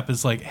class rep,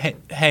 is like,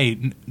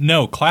 hey,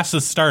 no, class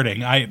is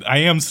starting. I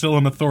am still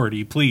an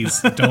authority.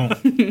 Please don't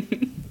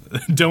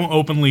don't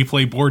openly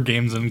play board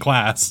games in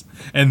class,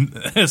 and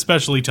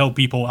especially tell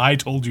people I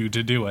told you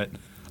to do it.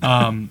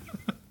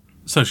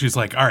 So she's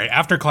like, all right,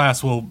 after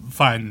class we'll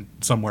find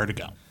somewhere to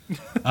go.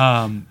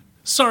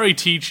 Sorry,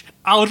 Teach.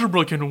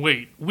 Algebra can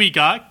wait. We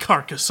got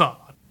Carcassonne.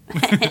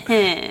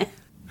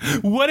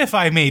 What if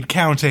I made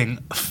counting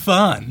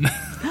fun?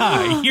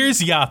 Hi,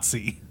 here's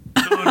Yahtzee.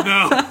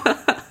 Oh,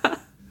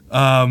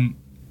 no.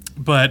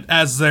 But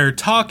as they're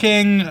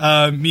talking,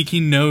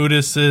 Miki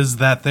notices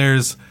that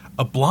there's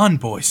a blonde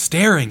boy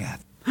staring at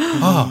them.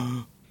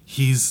 Oh,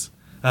 he's,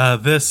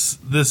 this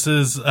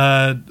is,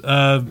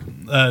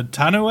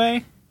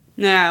 Tanue?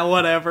 Nah,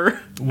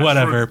 whatever.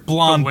 Whatever,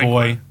 blonde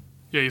boy.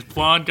 Yeah, he's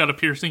blonde, got a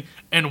piercing,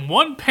 and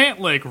one pant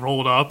leg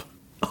rolled up.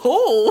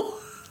 Oh.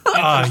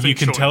 You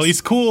can tell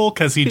he's cool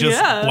because he just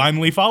Yeah.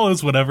 blindly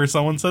follows whatever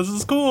someone says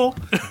is cool.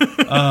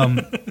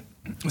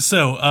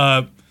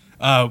 So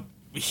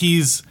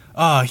he's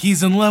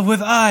in love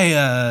with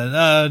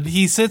Aya.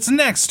 He sits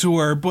next to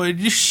her, but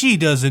she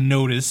doesn't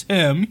notice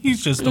him.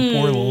 He's just a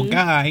poor little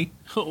guy.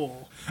 Oh.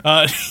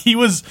 He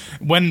was,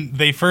 when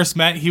they first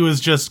met, he was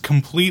just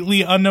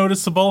completely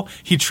unnoticeable.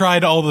 He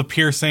tried all the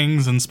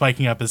piercings and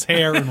spiking up his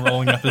hair and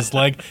rolling up his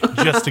leg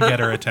just to get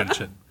her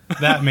attention.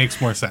 That makes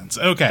more sense.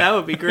 Okay. That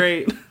would be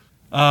great.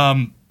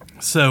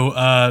 So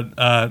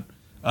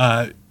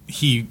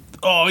he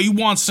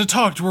wants to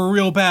talk to her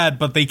real bad,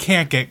 but they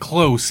can't get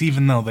close,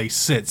 even though they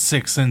sit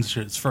 6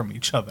 inches from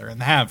each other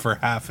and have for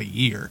half a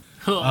year.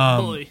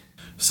 Oh, boy.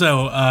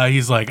 So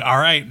he's like, all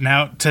right,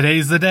 now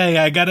today's the day,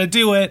 I gotta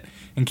do it,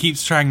 and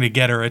keeps trying to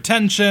get her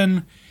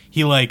attention.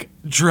 He, like,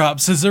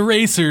 drops his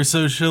eraser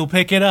so she'll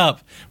pick it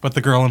up, but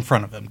the girl in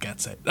front of him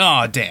gets it.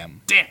 Aw,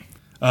 damn.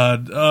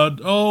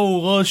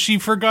 She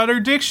forgot her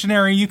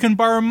dictionary. You can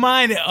borrow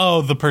mine.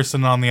 Oh, the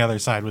person on the other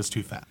side was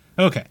too fast.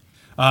 Okay.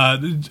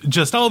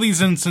 Just all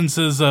these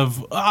instances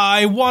of,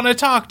 I want to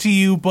talk to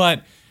you,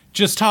 but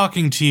just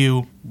talking to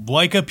you,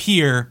 like a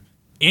peer,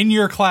 in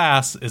your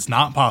class is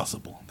not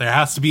possible. There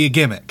has to be a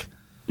gimmick.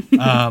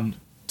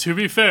 To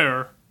be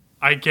fair,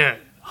 I get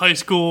it. High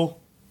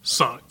school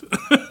sucked.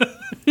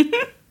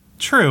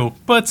 True,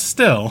 but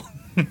still.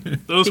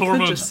 Those You could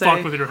hormones just fuck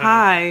say, with your head.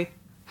 hi,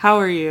 how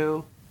are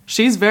you?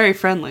 She's very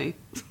friendly.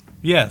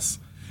 Yes.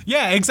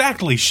 Yeah,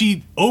 exactly.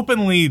 She's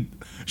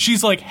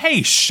like,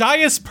 hey,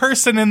 shyest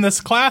person in this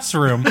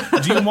classroom.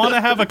 Do you want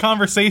to have a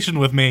conversation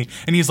with me?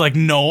 And he's like,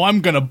 no, I'm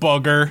going to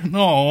bug her.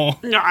 No.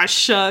 Ah,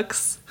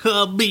 shucks.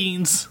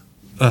 Beans.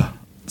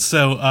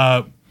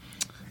 So,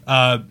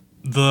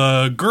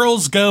 the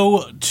girls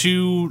go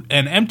to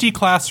an empty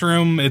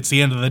classroom. It's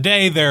the end of the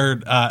day. They're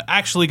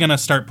actually going to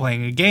start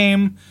playing a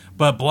game.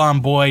 But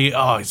blonde boy,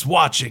 he's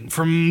watching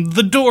from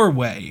the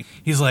doorway.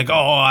 He's like,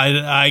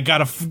 I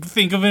gotta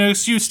think of an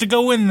excuse to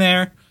go in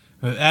there.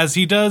 As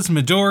he does,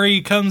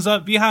 Midori comes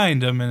up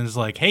behind him and is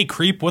like, hey,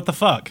 creep, what the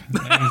fuck?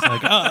 And he's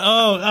like,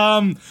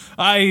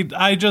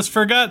 I just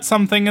forgot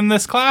something in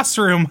this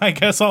classroom. I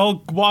guess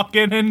I'll walk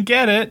in and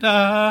get it.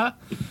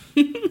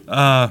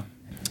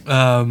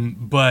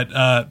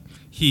 But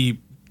he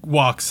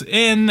walks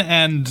in,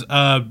 and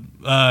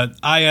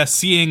Aya,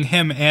 seeing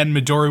him and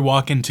Midori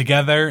walk in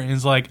together,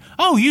 is like,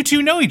 oh, you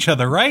two know each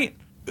other, right?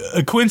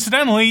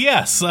 Coincidentally,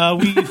 yes.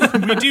 We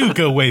do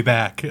go way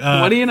back.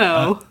 What do you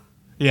know?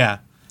 Yeah.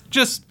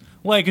 Just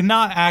like,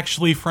 not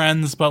actually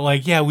friends, but,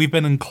 like, yeah, we've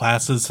been in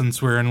classes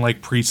since we were in,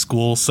 like,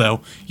 preschool,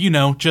 so, you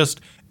know,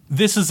 just,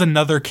 this is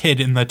another kid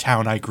in the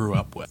town I grew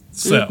up with.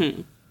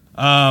 So,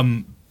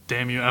 Damn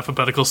you,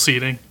 alphabetical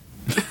seating.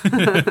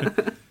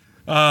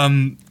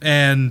 and,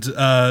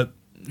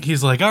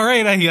 he's like, all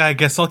right, I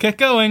guess I'll get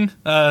going.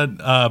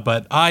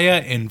 But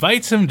Aya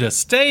invites him to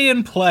stay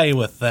and play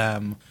with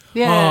them.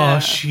 Yeah. Oh,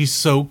 she's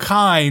so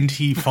kind.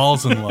 He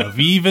falls in love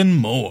even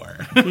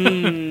more.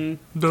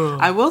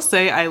 I will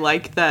say I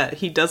like that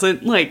he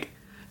doesn't, like,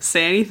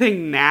 say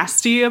anything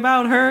nasty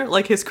about her.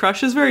 Like, his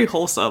crush is very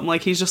wholesome.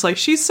 Like, he's just like,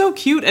 she's so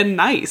cute and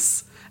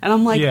nice. And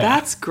I'm like, Yeah.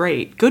 that's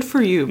great. Good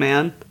for you,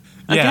 man.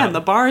 Again, Yeah.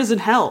 the bar is in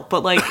hell,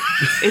 but, like,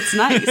 it's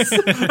nice.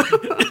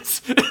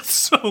 It's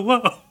so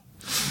low.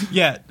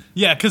 Yeah,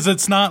 because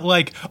it's not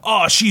like,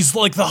 oh, she's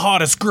like the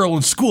hottest girl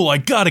in school, I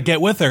gotta get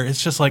with her.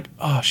 It's just like,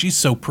 oh, she's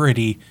so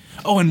pretty.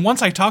 Oh, and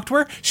once I talk to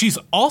her, she's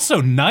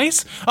also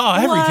nice. Oh,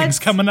 everything's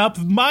coming up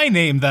with my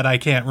name that I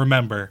can't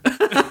remember.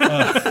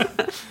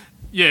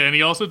 Yeah, and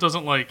he also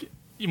doesn't, like,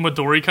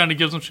 Midori kind of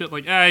gives him shit,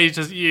 like,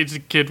 he's a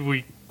kid,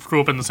 we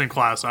grew up in the same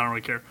class, I don't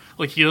really care.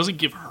 Like, he doesn't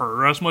give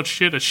her as much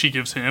shit as she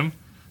gives him.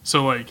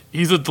 So, like,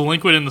 he's a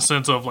delinquent in the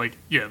sense of, like,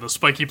 yeah, the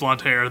spiky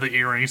blonde hair, the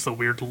earrings, the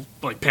weird,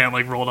 like, pant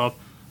leg rolled up.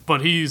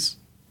 But he's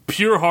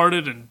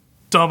pure-hearted and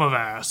dumb of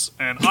ass.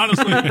 And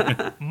honestly,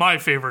 my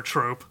favorite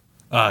trope.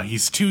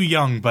 He's too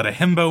young, but a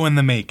himbo in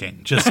the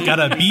making. Just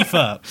gotta beef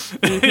up.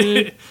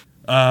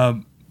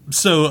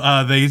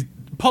 So they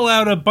pull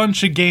out a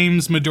bunch of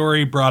games.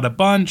 Midori brought a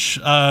bunch.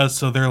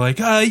 So they're like,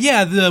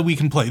 we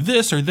can play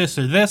this or this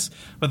or this.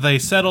 But they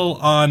settle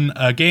on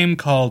a game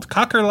called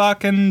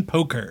Cockerlocken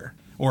Poker.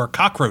 Or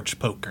Cockroach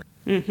Poker.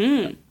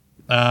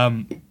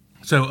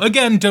 So,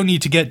 again, don't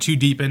need to get too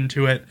deep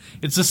into it.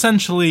 It's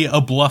essentially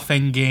a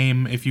bluffing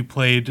game if you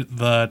played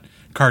the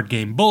card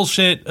game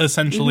Bullshit.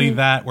 Essentially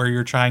that, where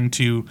you're trying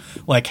to,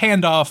 like,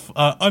 hand off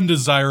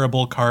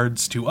undesirable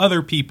cards to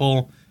other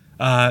people,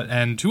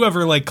 and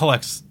whoever, like,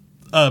 collects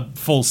a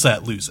full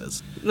set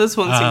loses. This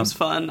one seems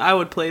fun. I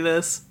would play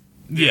this.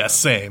 Yeah,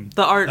 same.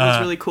 The art was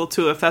really cool,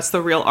 too, if that's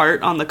the real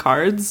art on the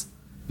cards.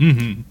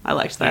 Mm-hmm. I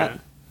liked that. Yeah,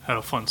 had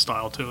a fun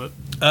style to it.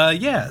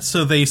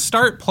 So they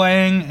start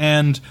playing,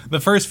 and the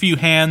first few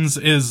hands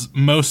is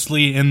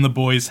mostly in the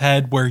boy's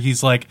head, where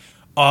he's like,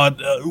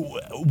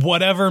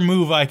 whatever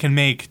move I can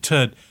make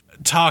to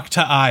talk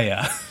to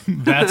Aya,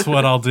 that's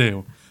what I'll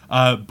do.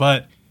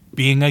 But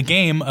being a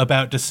game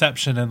about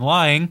deception and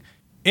lying,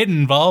 it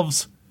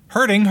involves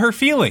hurting her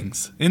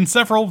feelings in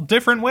several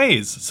different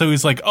ways. So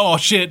he's like, oh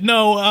shit,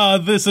 no,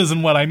 this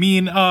isn't what I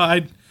mean.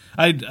 I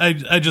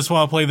just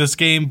want to play this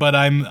game, but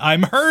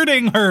I'm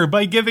hurting her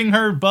by giving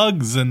her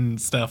bugs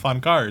and stuff on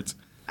cards.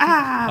 We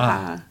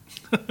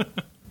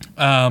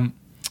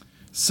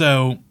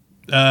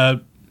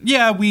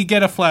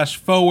get a flash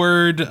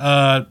forward.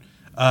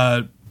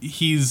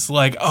 He's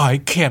like, oh, I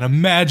can't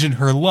imagine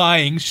her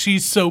lying.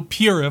 She's so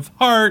pure of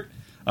heart.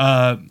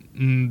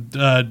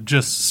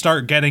 Just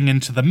start getting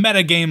into the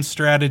metagame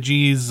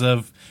strategies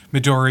of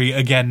Midori,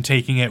 again,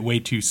 taking it way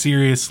too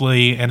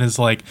seriously, and is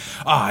like,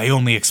 I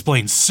only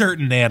explain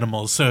certain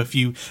animals, so if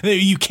you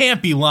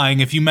can't be lying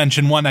if you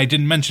mention one I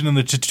didn't mention in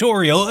the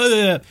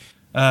tutorial.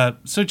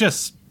 So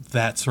just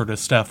that sort of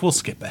stuff. We'll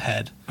skip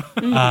ahead.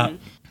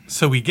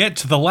 So we get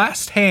to the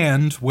last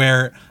hand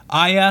where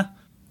Aya,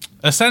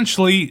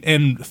 essentially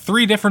in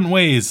 3 different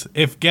ways,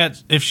 if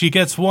she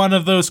gets one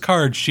of those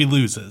cards, she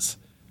loses.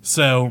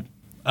 So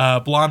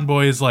Blonde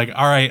Boy is like,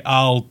 all right,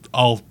 I'll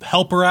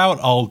help her out.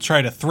 I'll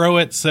try to throw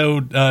it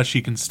so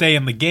she can stay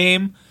in the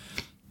game.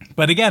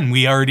 But again,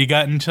 we already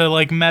got into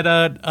like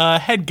meta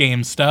head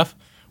game stuff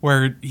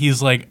where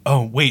he's like,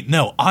 oh wait,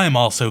 no, I'm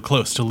also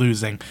close to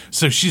losing.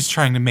 So she's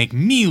trying to make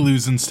me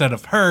lose instead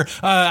of her.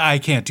 I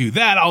can't do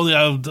that.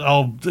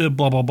 I'll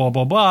blah blah blah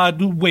blah blah.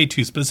 Way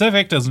too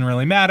specific. Doesn't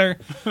really matter.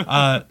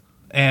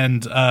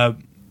 And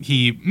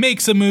he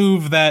makes a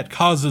move that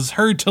causes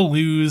her to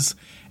lose.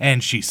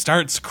 And she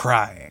starts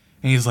crying.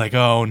 And he's like,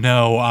 oh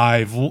no,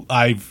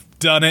 I've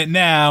done it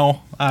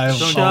now.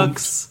 I'll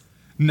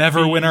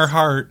never win her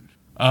heart.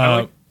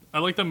 I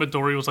like that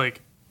Midori was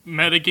like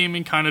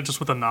metagaming kind of just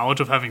with the knowledge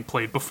of having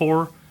played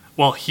before,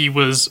 while he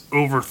was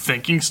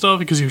overthinking stuff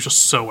because he was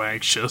just so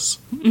anxious.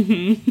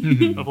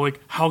 Of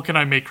like, how can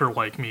I make her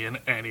like me in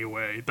any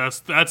way?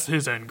 That's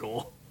his end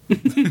goal.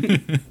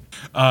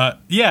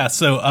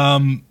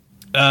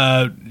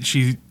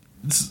 She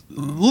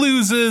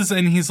loses,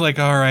 and he's like,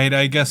 all right,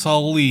 I guess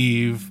I'll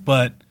leave.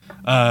 But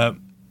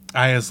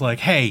Aya's like,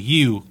 hey,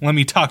 you, let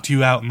me talk to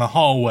you out in the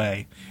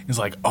hallway. He's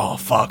like, oh,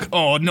 fuck.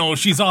 Oh, no,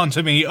 she's on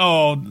to me.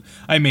 Oh,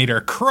 I made her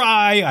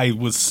cry. I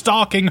was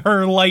stalking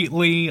her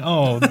lightly.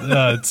 Oh,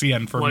 it's the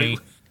end for me.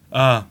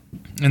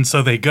 And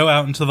so they go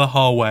out into the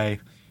hallway,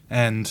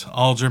 and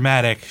all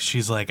dramatic,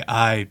 she's like,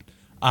 I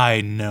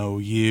know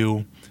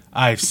you.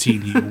 I've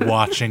seen you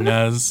watching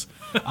us.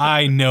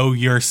 I know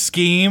your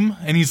scheme.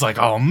 And he's like,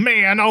 oh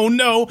man, oh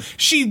no,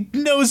 she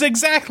knows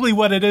exactly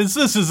what it is.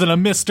 This isn't a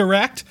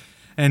misdirect.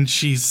 and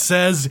she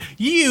says,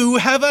 "You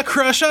have a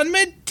crush on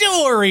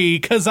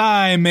Midori, 'cause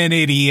I'm an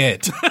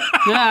idiot."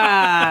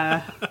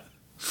 Ah.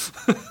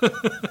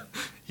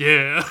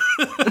 Yeah.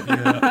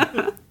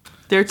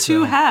 They're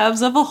two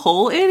halves of a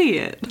whole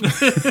idiot.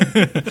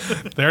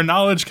 Their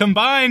knowledge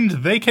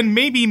combined, they can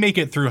maybe make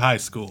it through high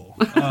school.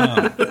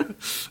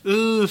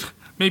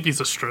 Maybe it's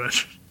a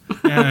stretch.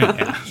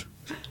 Yeah.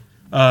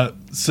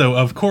 So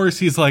of course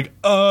he's like,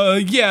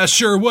 yeah,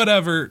 sure,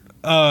 whatever.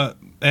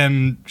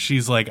 And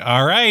she's like,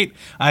 all right,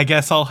 I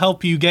guess I'll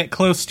help you get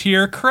close to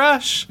your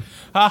crush.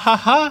 Ha ha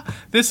ha.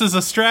 This is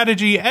a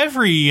strategy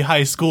every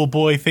high school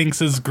boy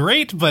thinks is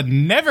great, but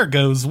never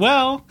goes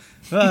well.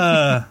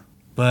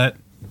 But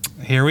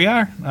here we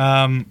are.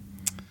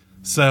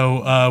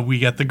 So we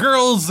get the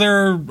girls.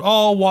 They're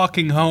all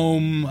walking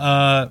home.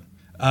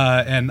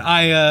 And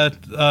Aya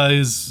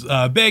is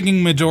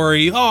begging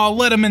Midori, "Oh,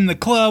 let him in the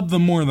club, the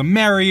more the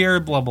merrier,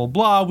 blah, blah,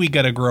 blah. We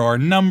gotta grow our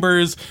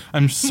numbers."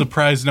 I'm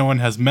surprised no one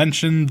has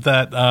mentioned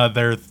that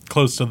they're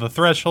close to the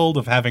threshold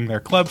of having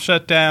their club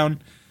shut down.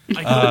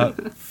 I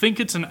don't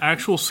think it's an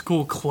actual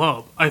school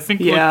club. I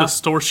think like Yeah. the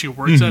store she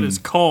works at is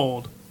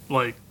called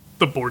like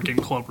the board game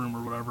club room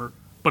or whatever,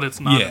 but it's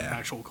not an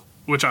actual,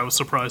 which I was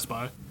surprised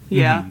by.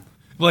 Yeah.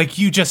 Like,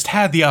 you just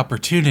had the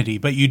opportunity,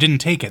 but you didn't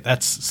take it.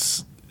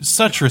 That's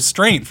such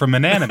restraint from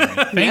an anime.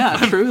 Yeah,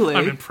 truly.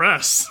 I'm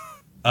impressed.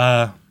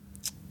 But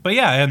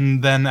yeah,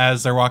 and then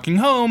as they're walking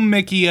home,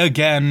 Mickey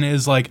again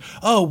is like,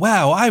 "Oh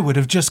wow, I would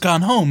have just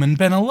gone home and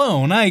been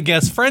alone. I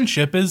guess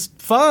friendship is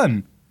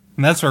fun."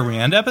 And that's where we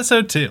end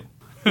episode 2.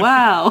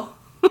 Wow.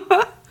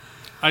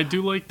 I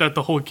do like that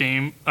the whole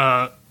game,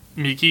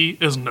 Miki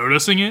is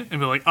noticing it and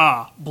be like,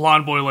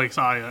 blonde boy likes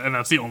Aya, and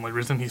that's the only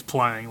reason he's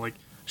playing. Like,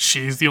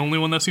 she's the only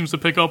one that seems to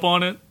pick up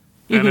on it.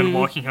 And then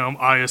walking home,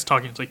 Aya's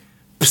talking, it's like,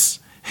 "Psst,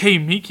 hey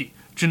Miki,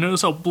 did you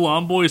notice how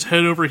blonde boy is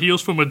head over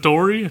heels for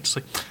Midori?" It's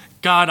like,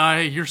 "God,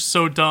 Aya, you're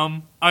so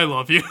dumb. I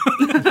love you."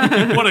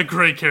 What a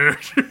great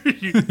character.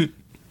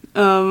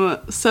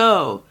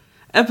 So,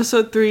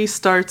 episode 3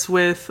 starts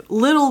with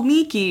little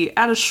Miki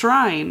at a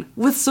shrine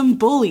with some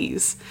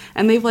bullies.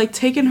 And they've, like,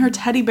 taken her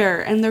teddy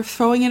bear and they're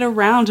throwing it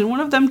around and one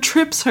of them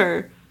trips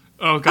her.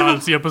 Oh god,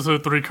 it's the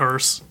episode 3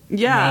 curse.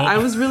 Yeah, No. I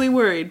was really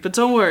worried, but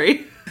don't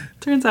worry.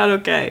 Turns out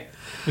okay.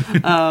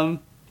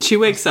 She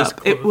wakes That's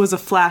up. close. It was a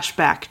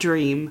flashback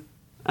dream.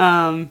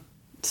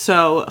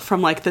 So,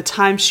 from, like, the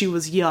time she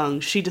was young,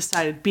 she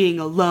decided being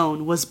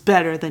alone was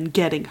better than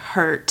getting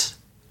hurt.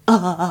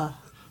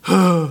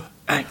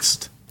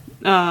 Angst.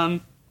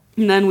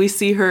 And then we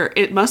see her,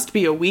 it must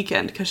be a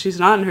weekend because she's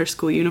not in her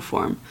school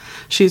uniform.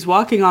 She's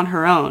walking on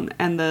her own,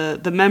 and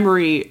the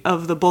memory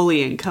of the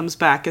bullying comes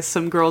back as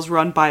some girls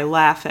run by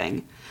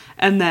laughing.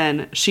 And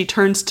then she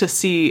turns to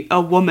see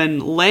a woman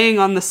laying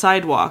on the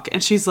sidewalk,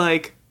 and she's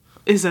like,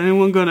 "Is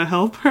anyone going to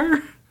help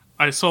her?"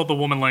 I saw the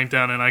woman laying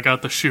down and I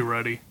got the shoe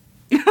ready.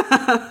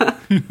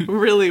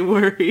 Really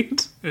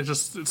worried.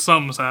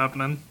 Something's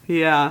happening.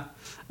 Yeah.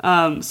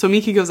 So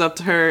Miki goes up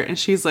to her and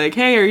she's like,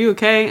 "Hey, are you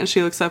okay?" And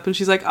she looks up and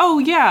she's like, "Oh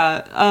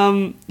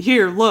yeah,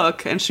 here,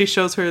 look." And she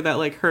shows her that,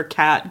 like, her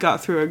cat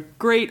got through a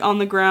grate on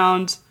the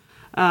ground.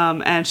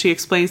 And she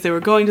explains they were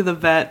going to the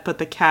vet, but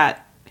the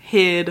cat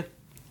hid.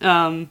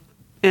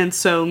 And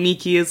so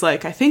Miki is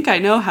like, "I think I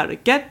know how to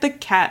get the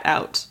cat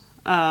out."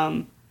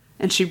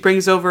 And she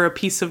brings over a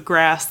piece of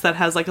grass that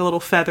has, like, a little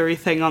feathery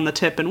thing on the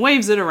tip and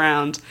waves it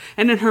around.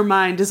 And in her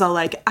mind is all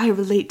like, "I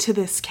relate to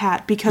this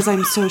cat because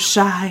I'm so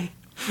shy."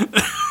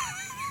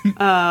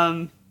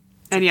 And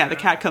yeah, the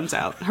cat comes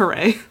out.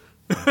 Hooray.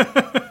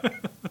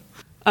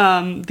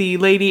 The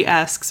lady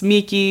asks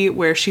Miki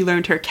where she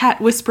learned her cat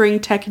whispering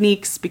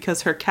techniques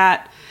because her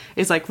cat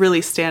is, like,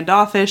 really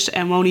standoffish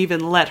and won't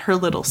even let her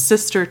little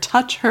sister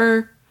touch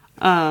her.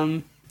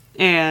 And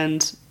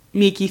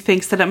Miki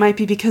thinks that it might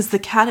be because the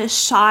cat is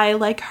shy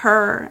like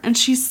her and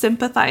she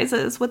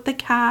sympathizes with the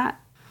cat.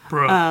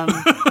 Bro.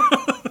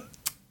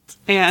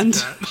 And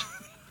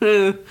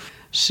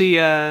she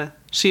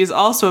is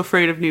also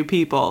afraid of new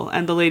people.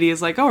 And the lady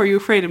is like, "Oh, are you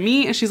afraid of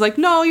me?" And she's like,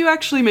 "No, you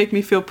actually make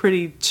me feel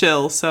pretty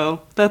chill,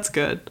 so that's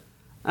good."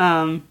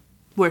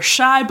 We're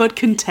shy but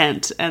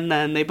content. And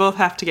then they both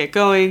have to get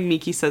going.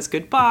 Miki says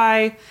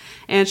goodbye.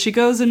 And she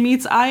goes and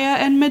meets Aya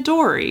and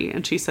Midori.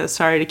 And she says,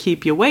 "Sorry to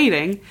keep you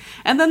waiting."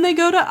 And then they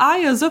go to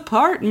Aya's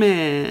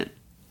apartment.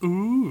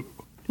 Ooh.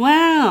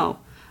 Wow.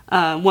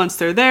 Once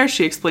they're there,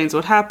 she explains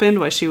what happened,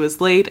 why she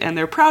was late, and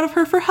they're proud of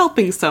her for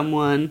helping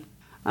someone.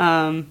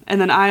 And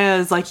then Aya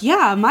is like,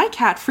 "Yeah, my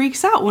cat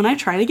freaks out when I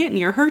try to get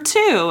near her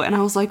too." And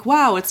I was like,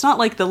 wow, it's not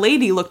like the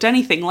lady looked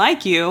anything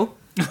like you.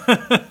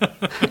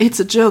 It's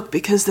a joke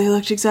because they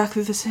looked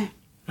exactly the same.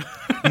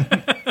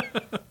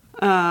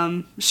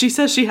 She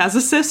says she has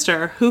a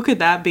sister. Who could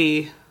that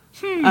be?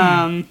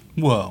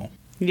 Whoa.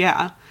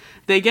 Yeah.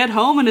 They get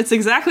home and it's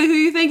exactly who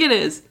you think it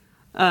is.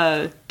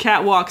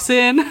 Cat walks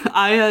in.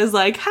 Aya is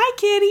like, "Hi,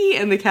 kitty."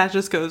 And the cat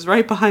just goes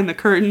right behind the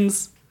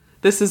curtains.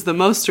 This is the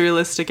most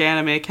realistic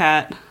anime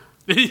cat.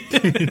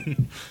 Here,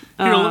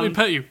 let me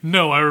pet you.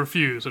 No, I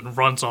refuse. And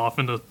runs off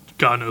into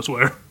God knows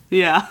where.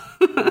 Yeah.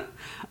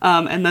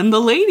 And then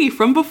the lady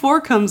from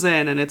before comes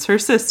in, and it's her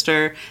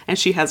sister, and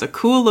she has a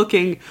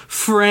cool-looking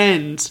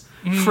friend.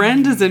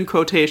 Friend is in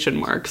quotation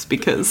marks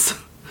because...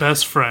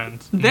 Best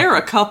friend. They're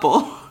a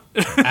couple.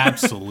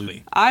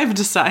 Absolutely. I've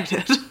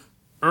decided.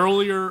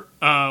 Earlier,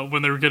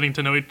 when they were getting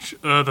to know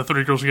the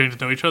three girls were getting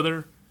to know each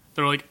other,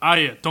 they're like,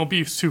 Aya, don't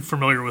be too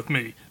familiar with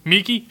me.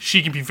 Miki,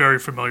 she can be very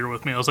familiar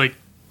with me. I was like,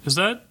 is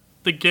that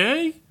the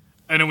gay?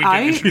 And then we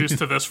get introduced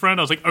to this friend.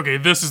 I was like, okay,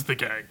 this is the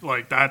gay.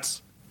 Like,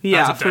 that's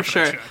yeah, a for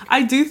sure. check.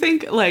 I do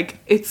think, like,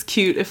 it's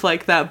cute if,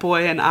 like, that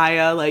boy and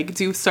Aya, like,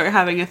 do start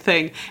having a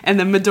thing, and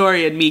then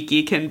Midori and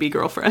Miki can be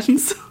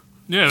girlfriends.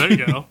 Yeah, there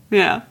you go.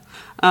 Yeah.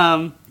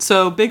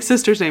 So big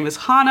sister's name is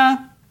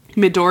Hana.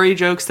 Midori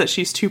jokes that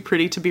she's too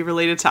pretty to be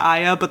related to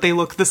Aya, but they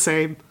look the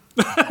same.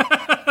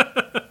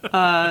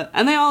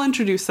 And they all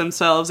introduce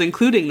themselves,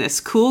 including this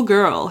cool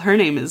girl. Her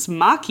name is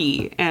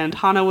Maki, and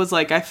Hana was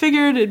like, I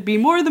figured it'd be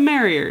more the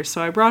merrier,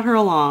 so I brought her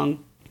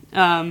along.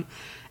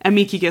 And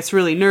Miki gets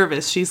really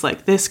nervous. She's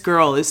like, this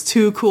girl is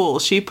too cool.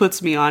 She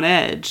puts me on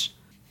edge.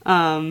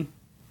 And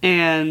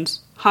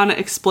Hana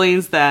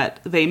explains that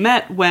they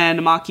met when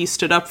Maki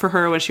stood up for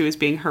her when she was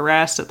being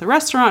harassed at the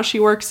restaurant she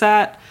works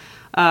at.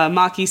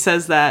 Maki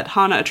says that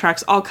Hana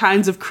attracts all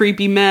kinds of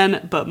creepy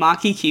men, but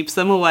Maki keeps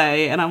them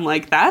away. And I'm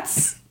like,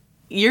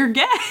 you're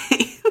gay.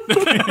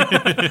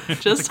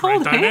 Just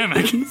hold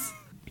hands.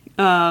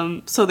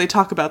 So they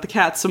talk about the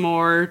cat some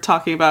more,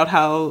 talking about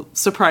how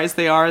surprised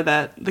they are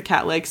that the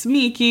cat likes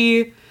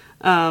Miki.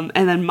 And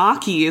then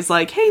Maki is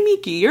like, hey,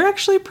 Miki, you're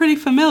actually pretty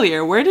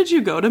familiar. Where did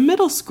you go to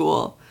middle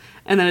school?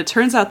 And then it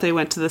turns out they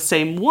went to the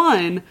same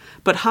one,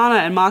 but Hana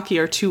and Maki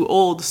are too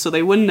old, so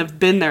they wouldn't have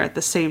been there at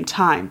the same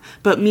time.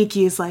 But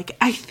Miki is like,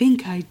 I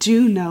think I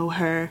do know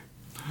her.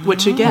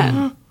 Which,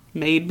 again,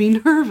 made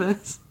me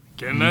nervous.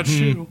 Getting that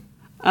shoe.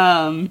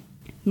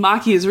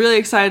 Maki is really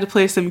excited to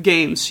play some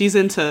games. She's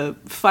into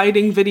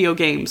fighting video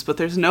games, but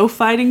there's no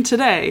fighting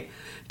today.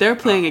 They're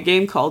playing a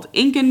game called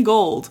Ink and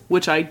Gold,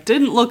 which I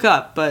didn't look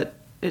up, but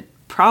it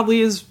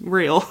probably is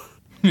real.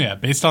 Yeah,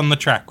 based on the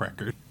track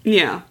record.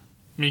 Yeah.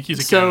 Miki's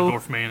a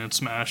Ganondorf main in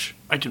Smash.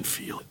 I can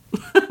feel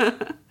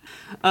it.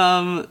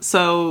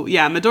 So,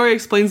 yeah, Midori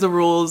explains the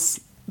rules.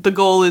 The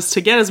goal is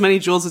to get as many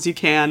jewels as you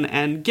can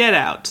and get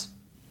out.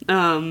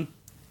 And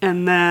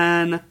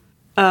then,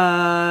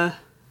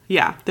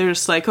 yeah, they're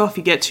just like, oh, if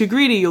you get too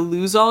greedy, you'll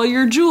lose all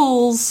your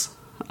jewels.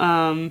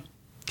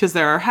 Because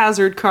there are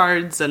hazard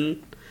cards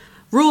and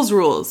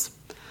rules.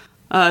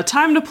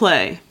 Time to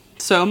play.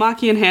 So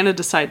Maki and Hana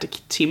decide to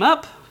team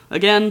up.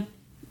 Again,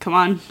 come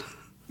on.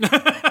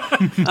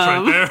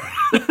 Right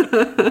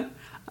there.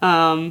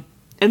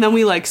 And then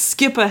we like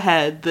skip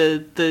ahead.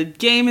 The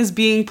game is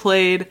being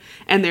played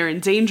and they're in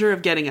danger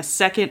of getting a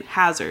second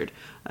hazard.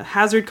 A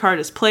hazard card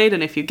is played,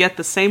 and if you get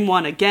the same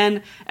one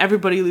again,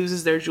 everybody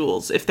loses their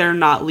jewels if they're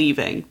not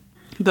leaving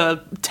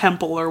the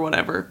temple or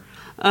whatever.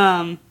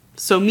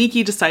 So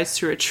Miki decides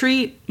to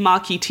retreat.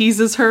 Maki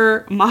teases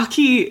her.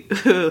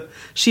 Maki,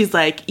 she's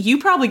like, you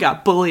probably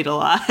got bullied a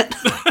lot.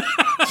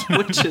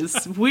 Which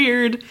is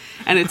weird.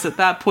 And it's at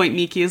that point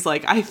Miki is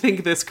like, I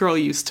think this girl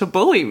used to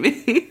bully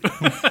me.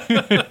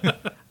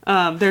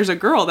 There's a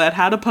girl that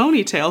had a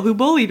ponytail who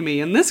bullied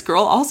me, and this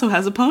girl also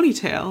has a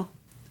ponytail.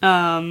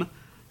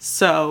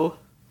 So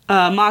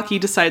Maki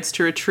decides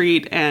to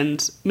retreat, and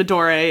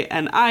Midori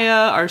and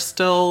Aya are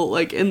still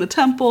like in the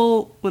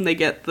temple when they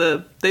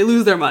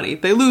lose their money.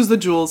 They lose the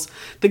jewels.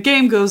 The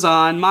game goes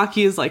on.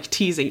 Maki is like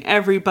teasing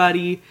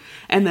everybody.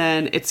 And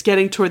then it's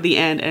getting toward the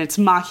end, and it's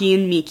Maki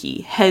and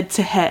Miki, head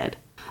to head.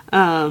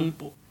 And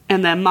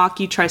then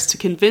Maki tries to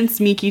convince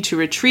Miki to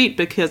retreat,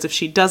 because if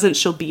she doesn't,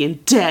 she'll be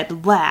in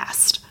dead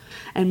last.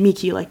 And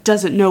Miki, like,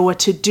 doesn't know what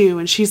to do,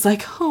 and she's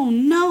like, oh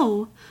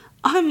no,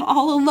 I'm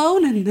all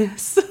alone in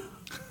this.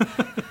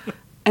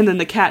 And then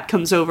the cat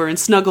comes over and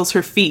snuggles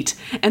her feet,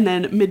 and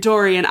then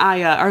Midori and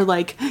Aya are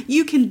like,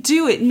 you can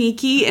do it,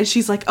 Miki. And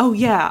she's like, oh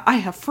yeah, I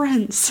have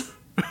friends.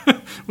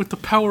 With the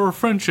power of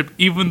friendship,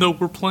 even though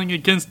we're playing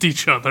against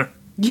each other.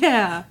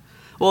 Yeah.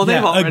 Well,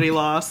 they've already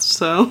lost,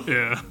 so.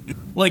 Yeah.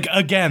 Like,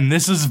 again,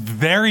 this is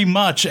very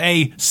much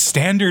a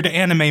standard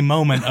anime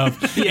moment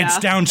of, Yeah. It's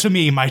down to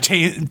me, my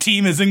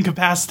team is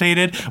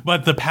incapacitated,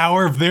 but the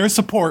power of their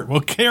support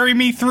will carry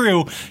me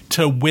through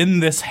to win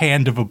this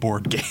hand of a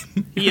board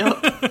game.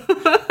 Yep.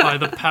 By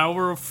the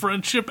power of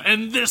friendship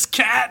and this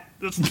cat.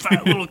 This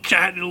fat little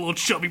cat, you little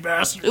chubby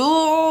bastard.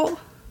 Ooh.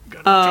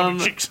 Got chubby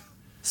cheeks.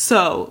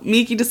 So,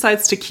 Miki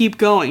decides to keep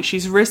going.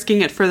 She's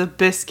risking it for the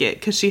biscuit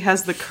because she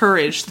has the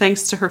courage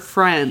thanks to her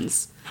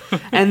friends.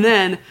 And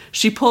then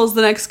she pulls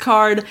the next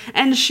card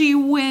and she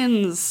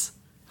wins.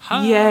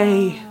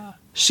 Yay.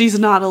 She's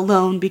not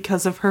alone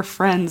because of her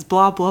friends,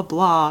 blah, blah,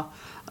 blah.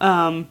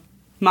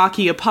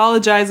 Maki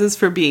apologizes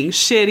for being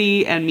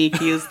shitty, and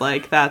Miki is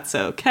like, that's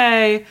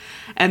okay.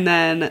 And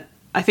then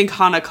I think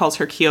Hana calls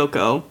her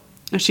Kyoko.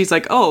 And she's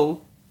like,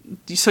 oh,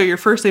 so your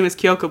first name is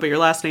Kyoko, but your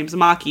last name's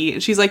Maki.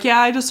 And she's like, yeah,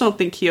 I just don't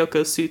think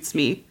Kyoko suits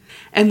me.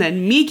 And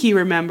then Miki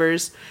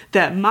remembers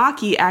that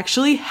Maki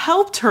actually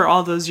helped her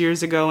all those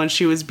years ago when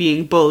she was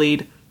being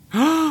bullied.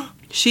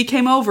 She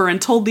came over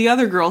and told the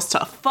other girls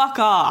to fuck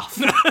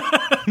off.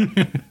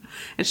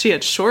 And she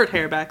had short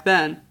hair back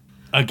then.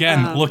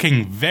 Again,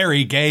 looking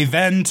very gay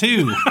then,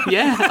 too.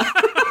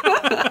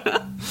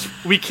 Yeah.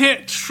 We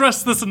can't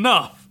stress this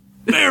enough.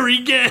 Very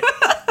gay.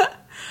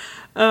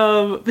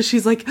 But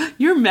she's like,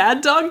 "You're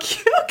Mad Dog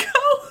Kyoko?"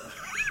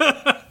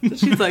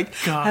 She's like,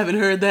 God. "Haven't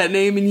heard that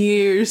name in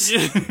years."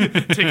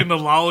 Taking the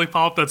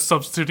lollipop that's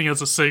substituting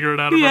as a cigarette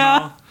out of her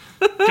mouth.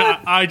 God,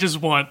 I just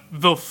want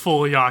the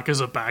full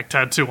Yakuza back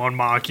tattoo on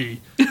Maki.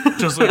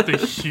 Just like the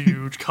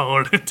huge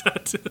colored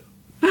tattoo.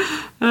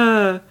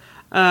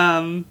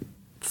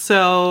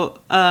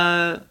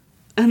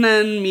 And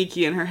then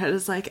Miki in her head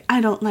is like,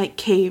 "I don't like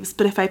caves,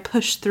 but if I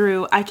push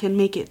through, I can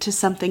make it to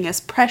something as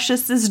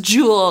precious as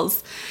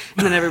jewels."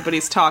 And then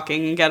everybody's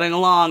talking and getting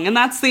along. And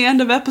that's the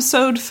end of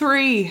episode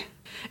 3.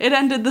 It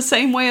ended the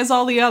same way as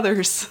all the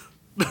others.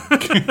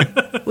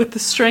 With the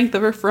strength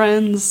of her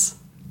friends.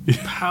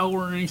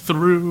 Powering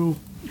through.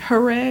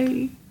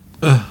 Hooray.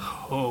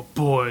 Oh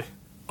boy.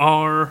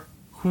 Our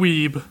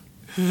weeb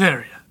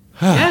there.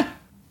 Yeah.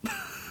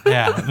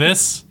 Yeah,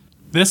 this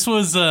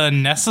was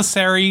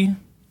necessary.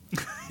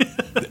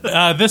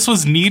 This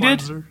was needed.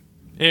 Cleanser.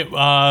 It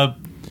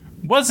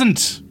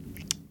wasn't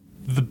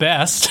the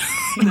best,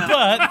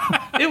 but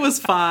It was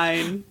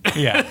fine.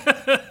 yeah.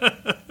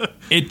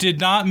 It did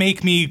not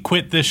make me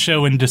quit this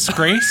show in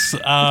disgrace,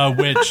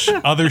 which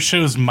other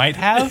shows might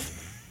have.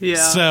 Yeah.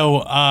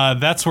 So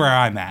that's where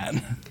I'm at.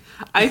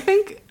 I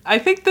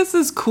think this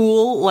is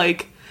cool,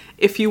 like,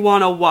 if you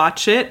want to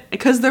watch it,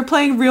 because they're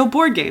playing real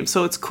board games,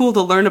 so it's cool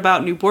to learn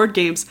about new board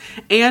games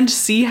and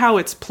see how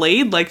it's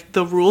played. Like,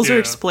 the rules are Yeah.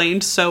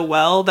 explained so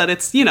well that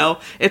it's,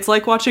 it's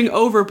like watching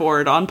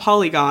Overboard on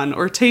Polygon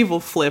or Table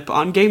Flip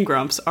on Game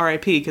Grumps,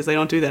 RIP, because they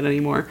don't do that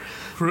anymore.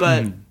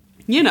 But,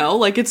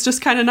 like, it's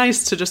just kind of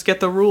nice to just get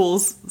the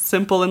rules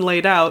simple and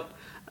laid out.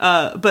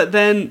 But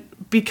then,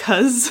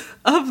 because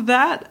of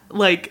that,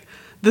 like,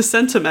 the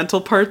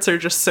sentimental parts are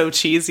just so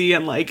cheesy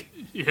and, like,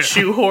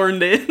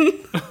 shoehorned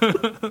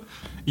in.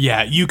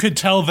 Yeah, you could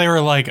tell they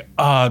were like,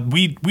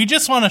 we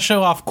just want to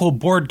show off cool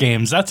board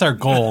games. That's our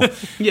goal.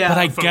 Yeah. But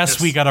I Focus.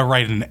 guess we got to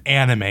write an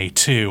anime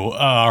too.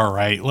 All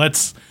right,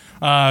 let's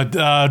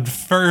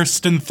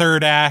first and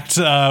third act,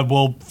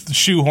 we'll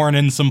shoehorn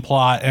in some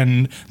plot,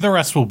 and the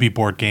rest will be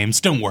board games.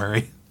 Don't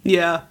worry.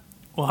 Yeah.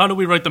 Well, how do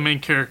we write the main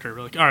character?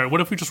 We're like, all right,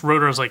 what if we just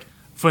wrote her as like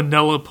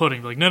vanilla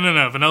pudding? Like, no,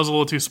 vanilla's a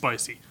little too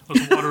spicy.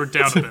 Let's water it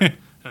down a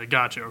bit.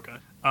 Gotcha, okay.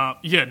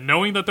 Yeah,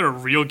 knowing that they're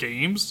real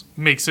games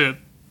makes it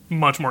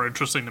much more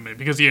interesting to me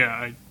because,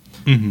 I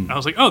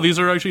was like, oh, these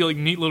are actually like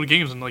neat little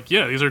games, and like,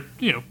 yeah, these are,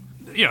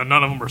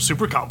 none of them are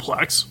super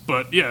complex,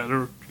 but yeah,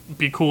 it'd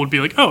be cool to be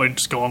like, oh, and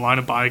just go online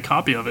and buy a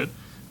copy of it.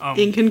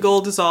 Ink and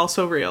Gold is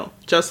also real.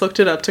 Just looked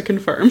it up to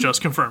confirm.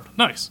 Just confirmed.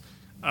 Nice.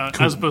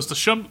 As opposed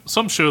to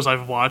some shows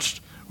I've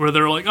watched where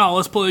they're like, oh,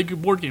 let's play a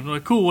good board game. They're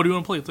like, cool, what do you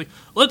want to play? It's like,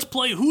 let's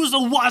play Who's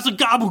the Wise of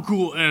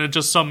Gabagool, and it's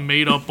just some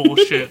made-up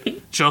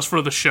bullshit just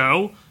for the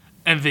show,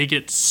 and they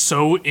get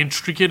so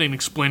intricate in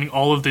explaining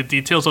all of the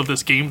details of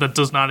this game that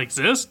does not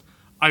exist,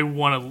 I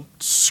want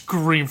to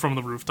scream from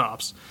the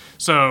rooftops.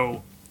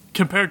 So,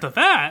 compared to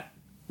that,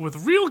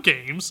 with real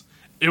games,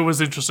 it was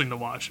interesting to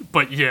watch.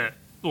 But yeah,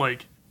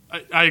 like,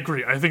 I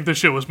agree. I think the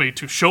show was made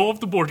to show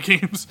off the board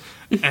games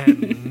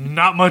and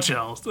not much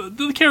else.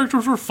 The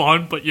characters were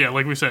fun, but yeah,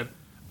 like we said,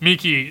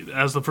 Miki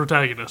as the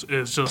protagonist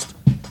is just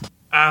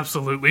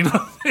absolutely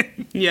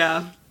nothing.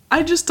 Yeah.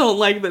 I just don't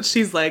like that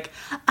she's like,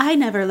 I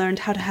never learned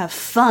how to have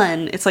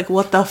fun. It's like,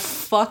 what the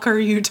fuck are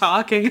you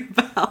talking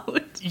about?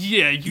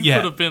 Yeah, you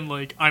could have been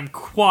like, I'm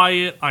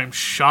quiet, I'm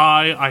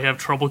shy, I have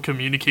trouble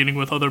communicating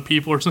with other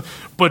people, or something.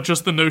 But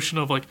just the notion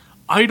of like,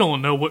 I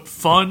don't know what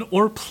fun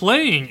or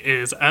playing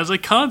is as a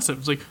concept.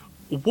 It's like,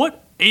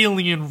 what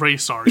alien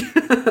race are you?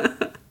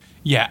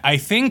 Yeah, I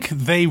think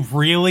they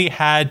really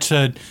had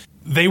to.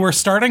 They were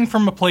starting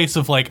from a place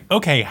of like,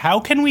 okay, how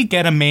can we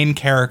get a main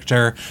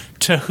character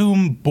to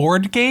whom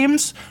board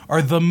games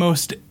are the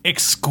most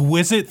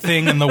exquisite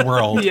thing in the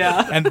world?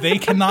 Yeah. And they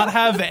cannot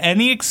have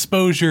any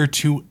exposure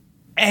to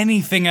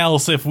anything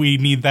else if we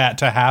need that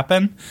to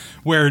happen,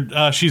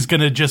 where she's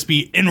going to just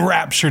be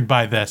enraptured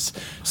by this.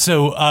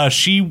 So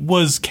she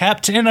was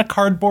kept in a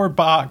cardboard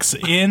box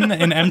in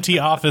an empty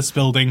office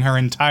building her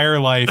entire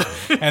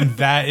life, and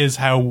that is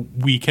how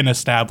we can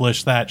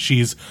establish that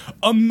she's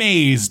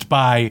amazed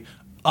by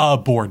a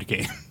board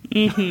game.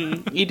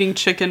 Eating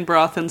chicken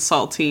broth and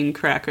saltine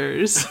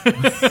crackers.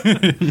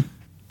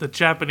 The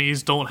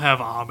Japanese don't have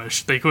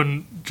Amish. They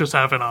couldn't just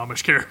have an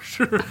Amish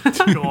character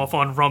go off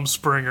on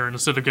Rumspringer, and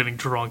instead of getting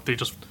drunk, they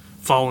just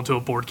fall into a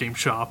board game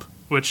shop,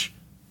 which,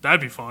 that'd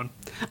be fun.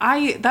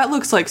 That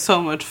looks like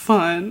so much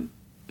fun.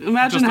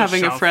 Imagine Just a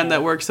having a shop friend full.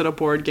 that works at a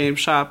board game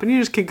shop and you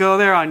just could go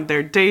there on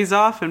their days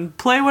off and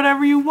play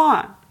whatever you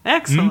want.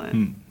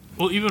 Excellent.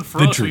 Well, even for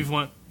The us, truth.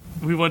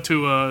 we went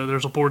to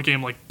there's a board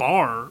game like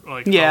bar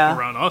like Yeah.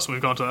 around us, and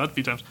we've gone to that a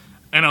few times.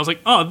 And I was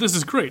like, oh, this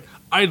is great.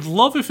 I'd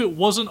love if it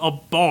wasn't a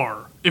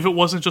bar, if it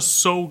wasn't just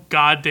so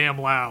goddamn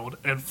loud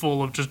and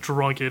full of just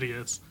drunk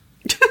idiots.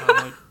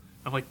 Like,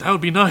 I'm like, that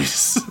would be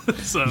nice.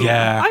 So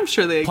Yeah. I'm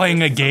sure they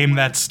playing a exist game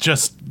somewhere. that's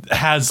just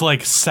has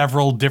like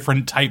several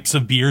different types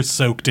of beer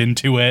soaked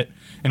into it,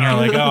 and you're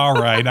like,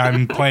 all right,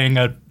 I'm playing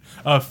a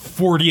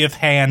 40th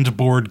hand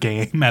board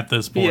game at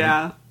this point.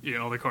 Yeah. Yeah,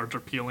 all the cards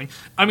are peeling.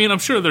 I mean, I'm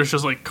sure there's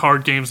just like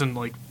card games and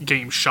like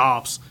game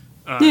shops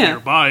Yeah.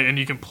 nearby, and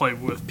you can play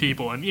with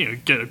people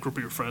and get a group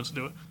of your friends to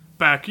do it.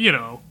 Back,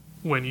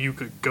 when you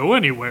could go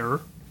anywhere.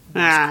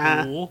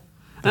 Ah. Cool.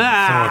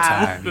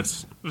 Ah.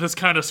 This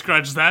kind of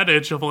scratched that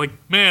itch of like,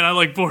 man, I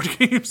like board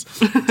games.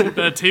 Too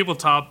bad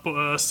Tabletop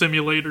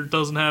Simulator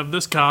doesn't have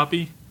this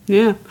copy.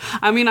 Yeah.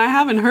 I mean, I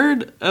haven't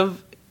heard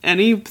of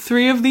any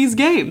 3 of these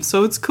games,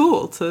 so it's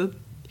cool to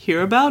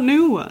hear about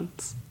new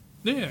ones.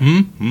 Yeah.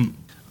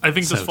 I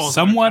think this So falls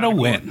somewhat in our a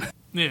category. win.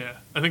 Yeah,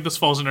 I think this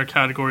falls in our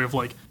category of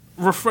like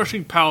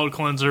refreshing palate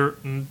cleanser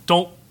and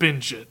don't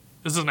binge it.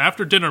 This is an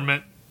after dinner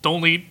mint.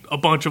 Don't eat a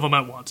bunch of them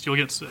at once. You'll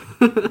get sick.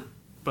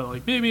 But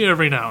like maybe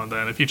every now and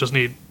then, if you just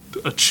need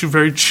a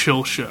very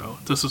chill show,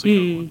 this is a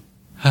good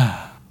one.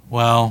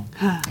 Well,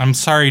 I'm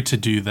sorry to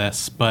do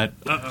this, but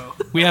Uh-oh.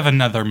 we have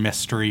another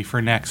mystery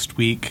for next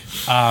week.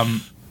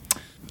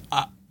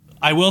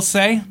 I will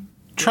say,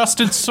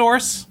 trusted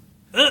source,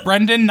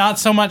 Brendan, not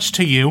so much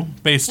to you,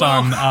 based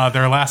on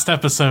their last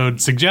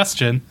episode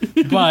suggestion,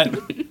 but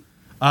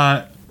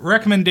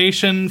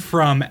recommendation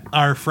from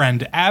our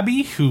friend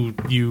Abby, who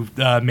you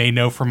may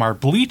know from our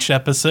Bleach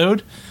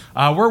episode.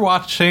 We're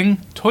watching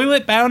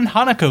Toilet Bound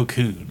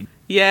Hanako-kun.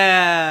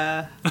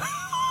 Yeah.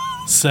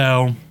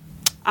 So,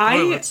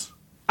 Toilets.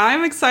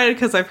 I'm excited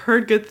because I've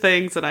heard good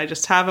things and I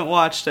just haven't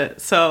watched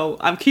it. So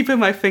I'm keeping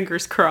my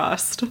fingers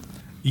crossed.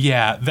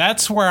 yeah,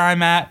 that's where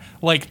I'm at.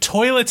 Like,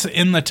 toilet's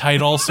in the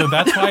title, so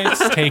that's why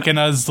it's taken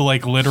us,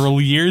 like, literal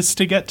years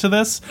to get to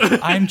this.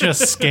 I'm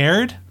just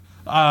scared.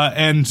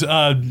 And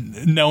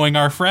knowing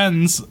our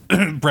friends,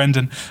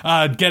 Brendan,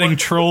 getting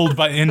trolled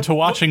into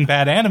watching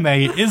bad anime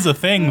is a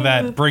thing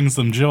that brings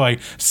them joy.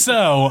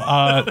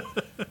 So,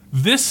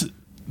 this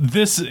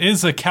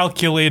is a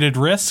calculated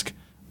risk,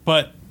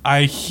 but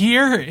I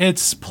hear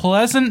it's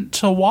pleasant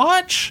to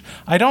watch.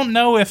 I don't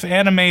know if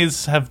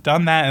animes have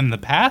done that in the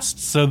past,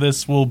 so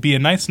this will be a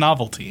nice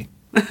novelty.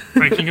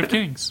 Ranking of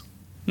Kings.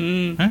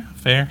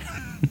 Fair.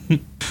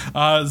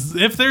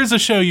 If there's a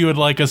show you would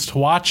like us to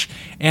watch,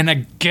 and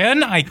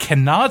again, I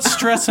cannot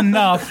stress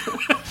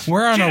enough,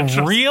 we're on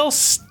a real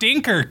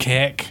stinker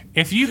kick.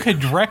 If you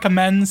could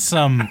recommend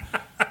some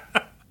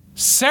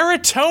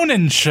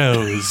serotonin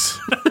shows,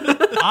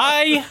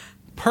 I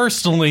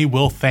personally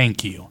will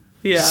thank you.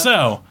 Yeah.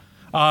 So,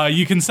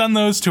 you can send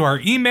those to our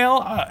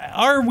email,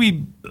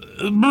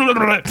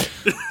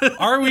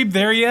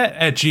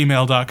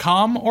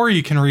 arewethereYet@gmail.com, or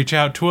you can reach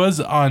out to us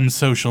on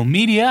social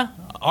media,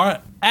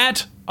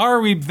 at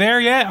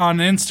arewethereYet on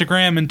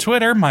Instagram and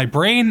Twitter. My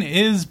brain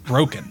is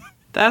broken.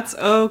 That's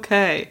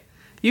okay.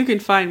 You can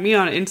find me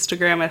on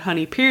Instagram at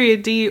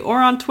honey.d or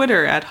on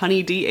Twitter at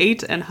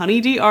honeyd8 and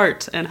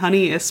honeydart, and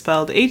honey is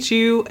spelled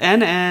HUNNIE.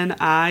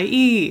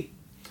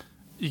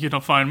 You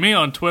can find me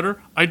on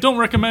Twitter. I don't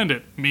recommend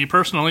it, me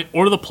personally,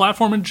 or the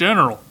platform in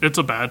general. It's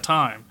a bad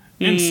time.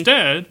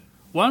 Instead,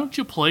 why don't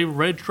you play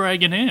Red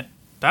Dragon Inn?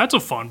 That's a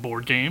fun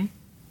board game.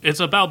 It's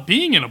about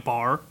being in a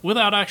bar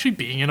without actually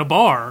being in a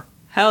bar.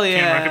 Hell yeah.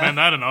 Can't recommend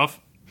that enough.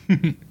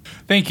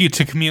 Thank you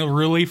to Camille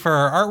Rulli for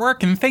our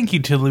artwork, and thank you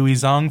to Louis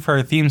Zong for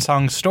our theme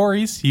song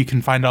stories. You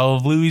can find all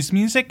of Louis'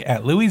 music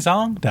at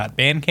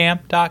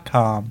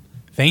louiszong.bandcamp.com.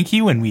 Thank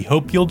you, and we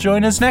hope you'll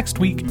join us next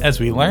week as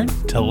we learn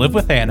to live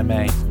with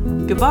anime.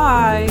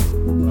 Goodbye.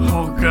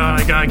 Oh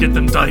god, I gotta get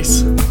them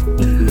dice.